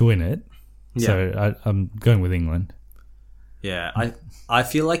England to win it. Yeah. So I'm going with England. Yeah, I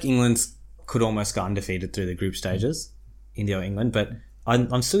feel like England's could almost go undefeated through the group stages, India or England, but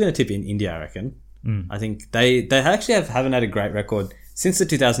I'm still going to tip in India, I reckon. I think they actually haven't had a great record since the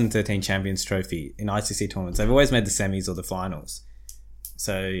 2013 Champions Trophy in ICC tournaments. They've always made the semis or the finals.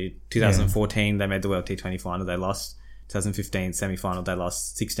 So 2014, they made the World T20 final, they lost. 2015 semi-final, they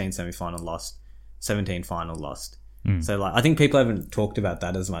lost. 16 semi-final, lost. 17 final, lost. So like, I think people haven't talked about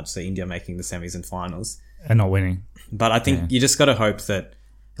that as much, so India making the semis and finals. And not winning. But I think you just got to hope that,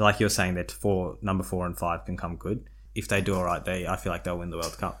 like you were saying, that number 4 and 5 can come good. If they do all right, I feel like they'll win the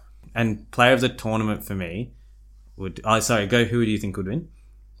World Cup. And player of the tournament for me would... who do you think would win?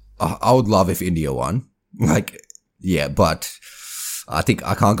 I would love if India won. But I think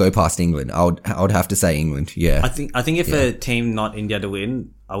I can't go past England. I would have to say England, yeah. I think if a team not India to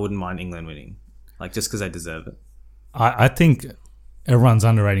win, I wouldn't mind England winning. Like, just because they deserve it. I think everyone's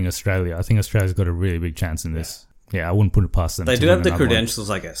underrating Australia. I think Australia's got a really big chance in this. Yeah, I wouldn't put it past them. They do have the credentials,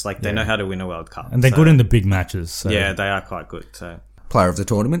 I guess. Like, they know how to win a World Cup. And they're good in the big matches. So. Yeah, they are quite good. So player of the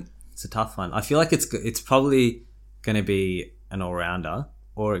tournament? It's a tough one. I feel like it's probably going to be an all-rounder,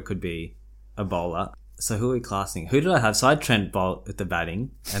 or it could be a bowler. So who are we classing? Who did I have? So I had Trent Bolt at the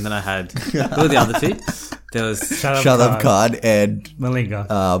batting, and then I had... who were the other two? There was... Shadab Khan and...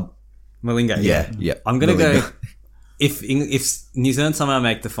 Malinga. Malinga, yeah. I'm going to go... If New Zealand somehow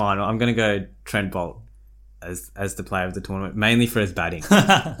make the final, I'm going to go Trent Bolt as the player of the tournament, mainly for his batting.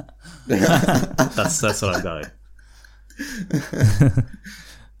 That's what I'm going.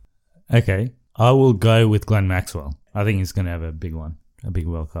 Okay. I will go with Glenn Maxwell. I think he's going to have a big one. A big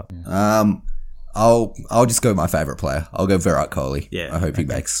World Cup. Yeah. I'll just go my favourite player. I'll go Virat Kohli. Yeah. I hope he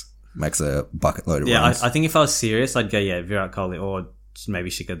makes a bucket load of runs. I think if I was serious, I'd go, Virat Kohli or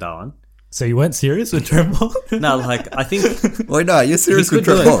maybe Shikhar Dhawan. So you weren't serious with Trent Bolt? No, like, I think... Why not? You're serious with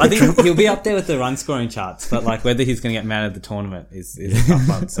Trent Bolt. I think he'll be up there with the run scoring charts, but like whether he's going to get man of the tournament is a tough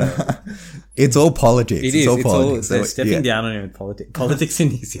one. So. It's all politics. It is. It's all politics. They're stepping down on him with politics in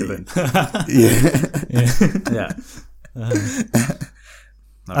New Zealand. Yeah.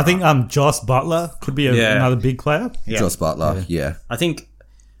 I think Joss Butler could be another big player. Yeah. Joss Butler, yeah. I think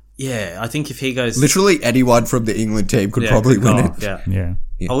if he goes... Literally anyone from the England team could probably win it. Yeah.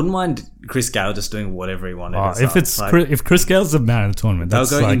 I wouldn't mind Chris Gale just doing whatever he wanted. If Chris Gale's the man of the tournament, they'll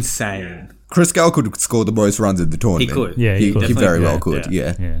go insane. Chris Gale could score the most runs in the tournament. He could. Yeah, he very well could.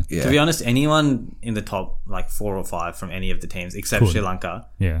 Yeah. To be honest, anyone in the top like 4 or 5 from any of the teams except Sri Lanka,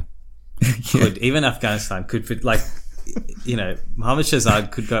 could. Even Afghanistan could fit, like, Mohammad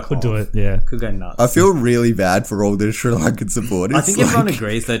Shahzad could go. Do it. Yeah, could go nuts. I feel really bad for all the Sri Lankan supporters. I think everyone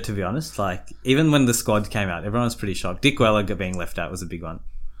agrees, though. To be honest, like even when the squad came out, everyone was pretty shocked. Dick Weller being left out was a big one.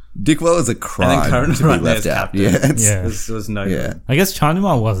 Dick Weller's a crime. And then to be left out. It was no good. I guess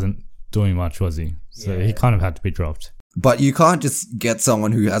Chandimal wasn't doing much, was he? So he kind of had to be dropped. But you can't just get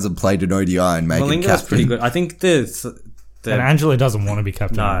someone who hasn't played an ODI and make him captain. Malinga's pretty good. I think and Angelo doesn't want to be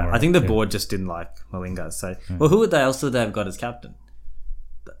captain anymore. I think the board just didn't like Malinga. So, well, who else would they have got as captain?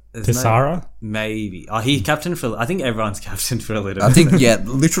 Tisara? Maybe. He captained for... I think everyone's captained for a little. I think,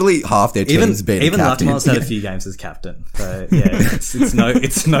 literally half their team's been even captain. Even Lakmal's had a few games as captain. So,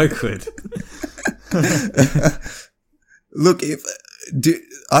 it's no good. Look,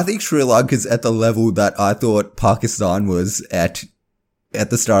 I think Sri Lanka's at the level that I thought Pakistan was at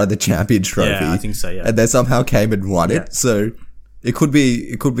the start of the Champions Trophy. Yeah, I think so, yeah. And they somehow came and won it. So it could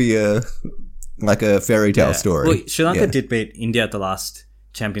be a fairy tale story. Well, Sri Lanka did beat India at the last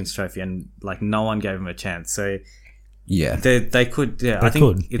Champions Trophy and like no one gave them a chance. So they could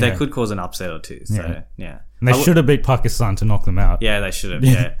they could cause an upset or two. So yeah. And they should have beat Pakistan to knock them out. Yeah, they should have.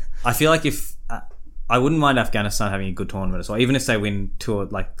 Yeah. I feel like if I wouldn't mind Afghanistan having a good tournament as well. Even if they win 2 or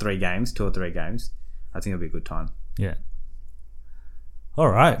 3 games, I think it'll be a good time. Yeah. All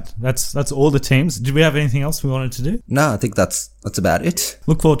right, that's all the teams. Did we have anything else we wanted to do? No, I think that's about it.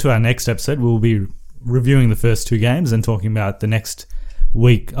 Look forward to our next episode. We'll be reviewing the first 2 games and talking about the next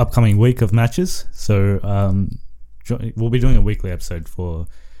upcoming week of matches. So we'll be doing a weekly episode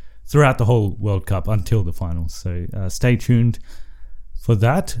throughout the whole World Cup until the finals. So stay tuned for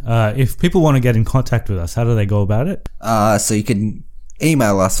that. If people want to get in contact with us, how do they go about it? So you can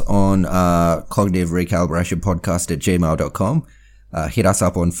email us on cognitiverecalibrationpodcast@gmail.com. Hit us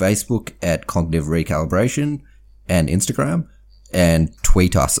up on Facebook at Cognitive Recalibration and Instagram, and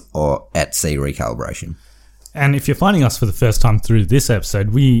tweet us at CRecalibration. And if you're finding us for the first time through this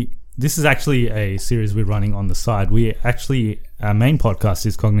episode, this is actually a series we're running on the side. Our main podcast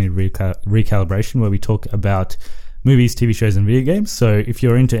is Cognitive Recalibration, where we talk about movies, TV shows, and video games. So if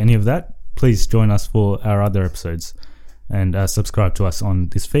you're into any of that, please join us for our other episodes and subscribe to us on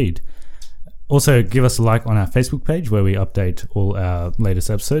this feed. Also, give us a like on our Facebook page where we update all our latest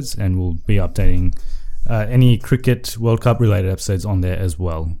episodes, and we'll be updating any Cricket World Cup related episodes on there as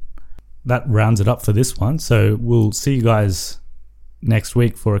well. That rounds it up for this one. So we'll see you guys next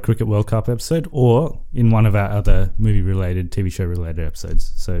week for a Cricket World Cup episode, or in one of our other movie related, TV show related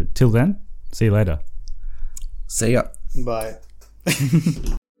episodes. So till then, see you later. See ya. Bye.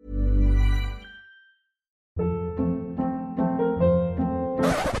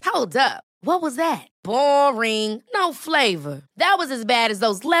 Hold up. What was that? Boring. No flavor. That was as bad as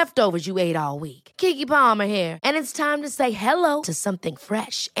those leftovers you ate all week. Keke Palmer here, and it's time to say hello to something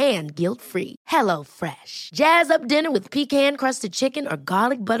fresh and guilt-free. Hello Fresh. Jazz up dinner with pecan-crusted chicken or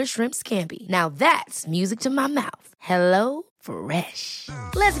garlic butter shrimp scampi. Now that's music to my mouth. Hello Fresh.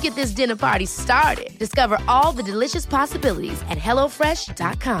 Let's get this dinner party started. Discover all the delicious possibilities at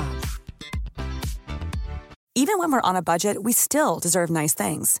hellofresh.com. Even when we're on a budget, we still deserve nice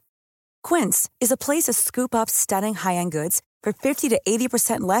things. Quince is a place to scoop up stunning high-end goods for 50 to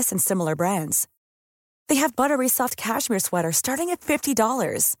 80% less than similar brands. They have buttery soft cashmere sweaters starting at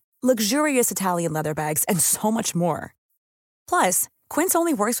 $50, luxurious Italian leather bags, and so much more. Plus, Quince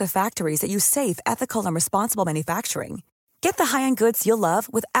only works with factories that use safe, ethical, and responsible manufacturing. Get the high-end goods you'll love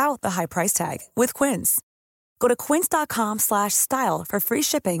without the high price tag with Quince. Go to quince.com/style for free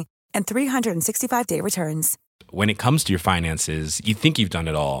shipping and 365-day returns. When it comes to your finances, you think you've done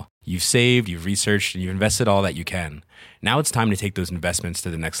it all. You've saved, you've researched, and you've invested all that you can. Now it's time to take those investments to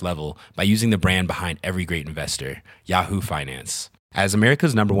the next level by using the brand behind every great investor, Yahoo Finance. As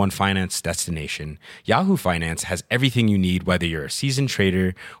America's #1 finance destination, Yahoo Finance has everything you need, whether you're a seasoned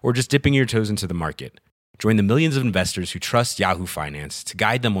trader or just dipping your toes into the market. Join the millions of investors who trust Yahoo Finance to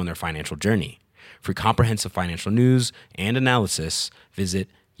guide them on their financial journey. For comprehensive financial news and analysis, visit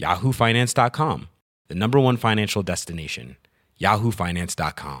yahoofinance.com, the #1 financial destination,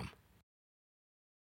 yahoofinance.com.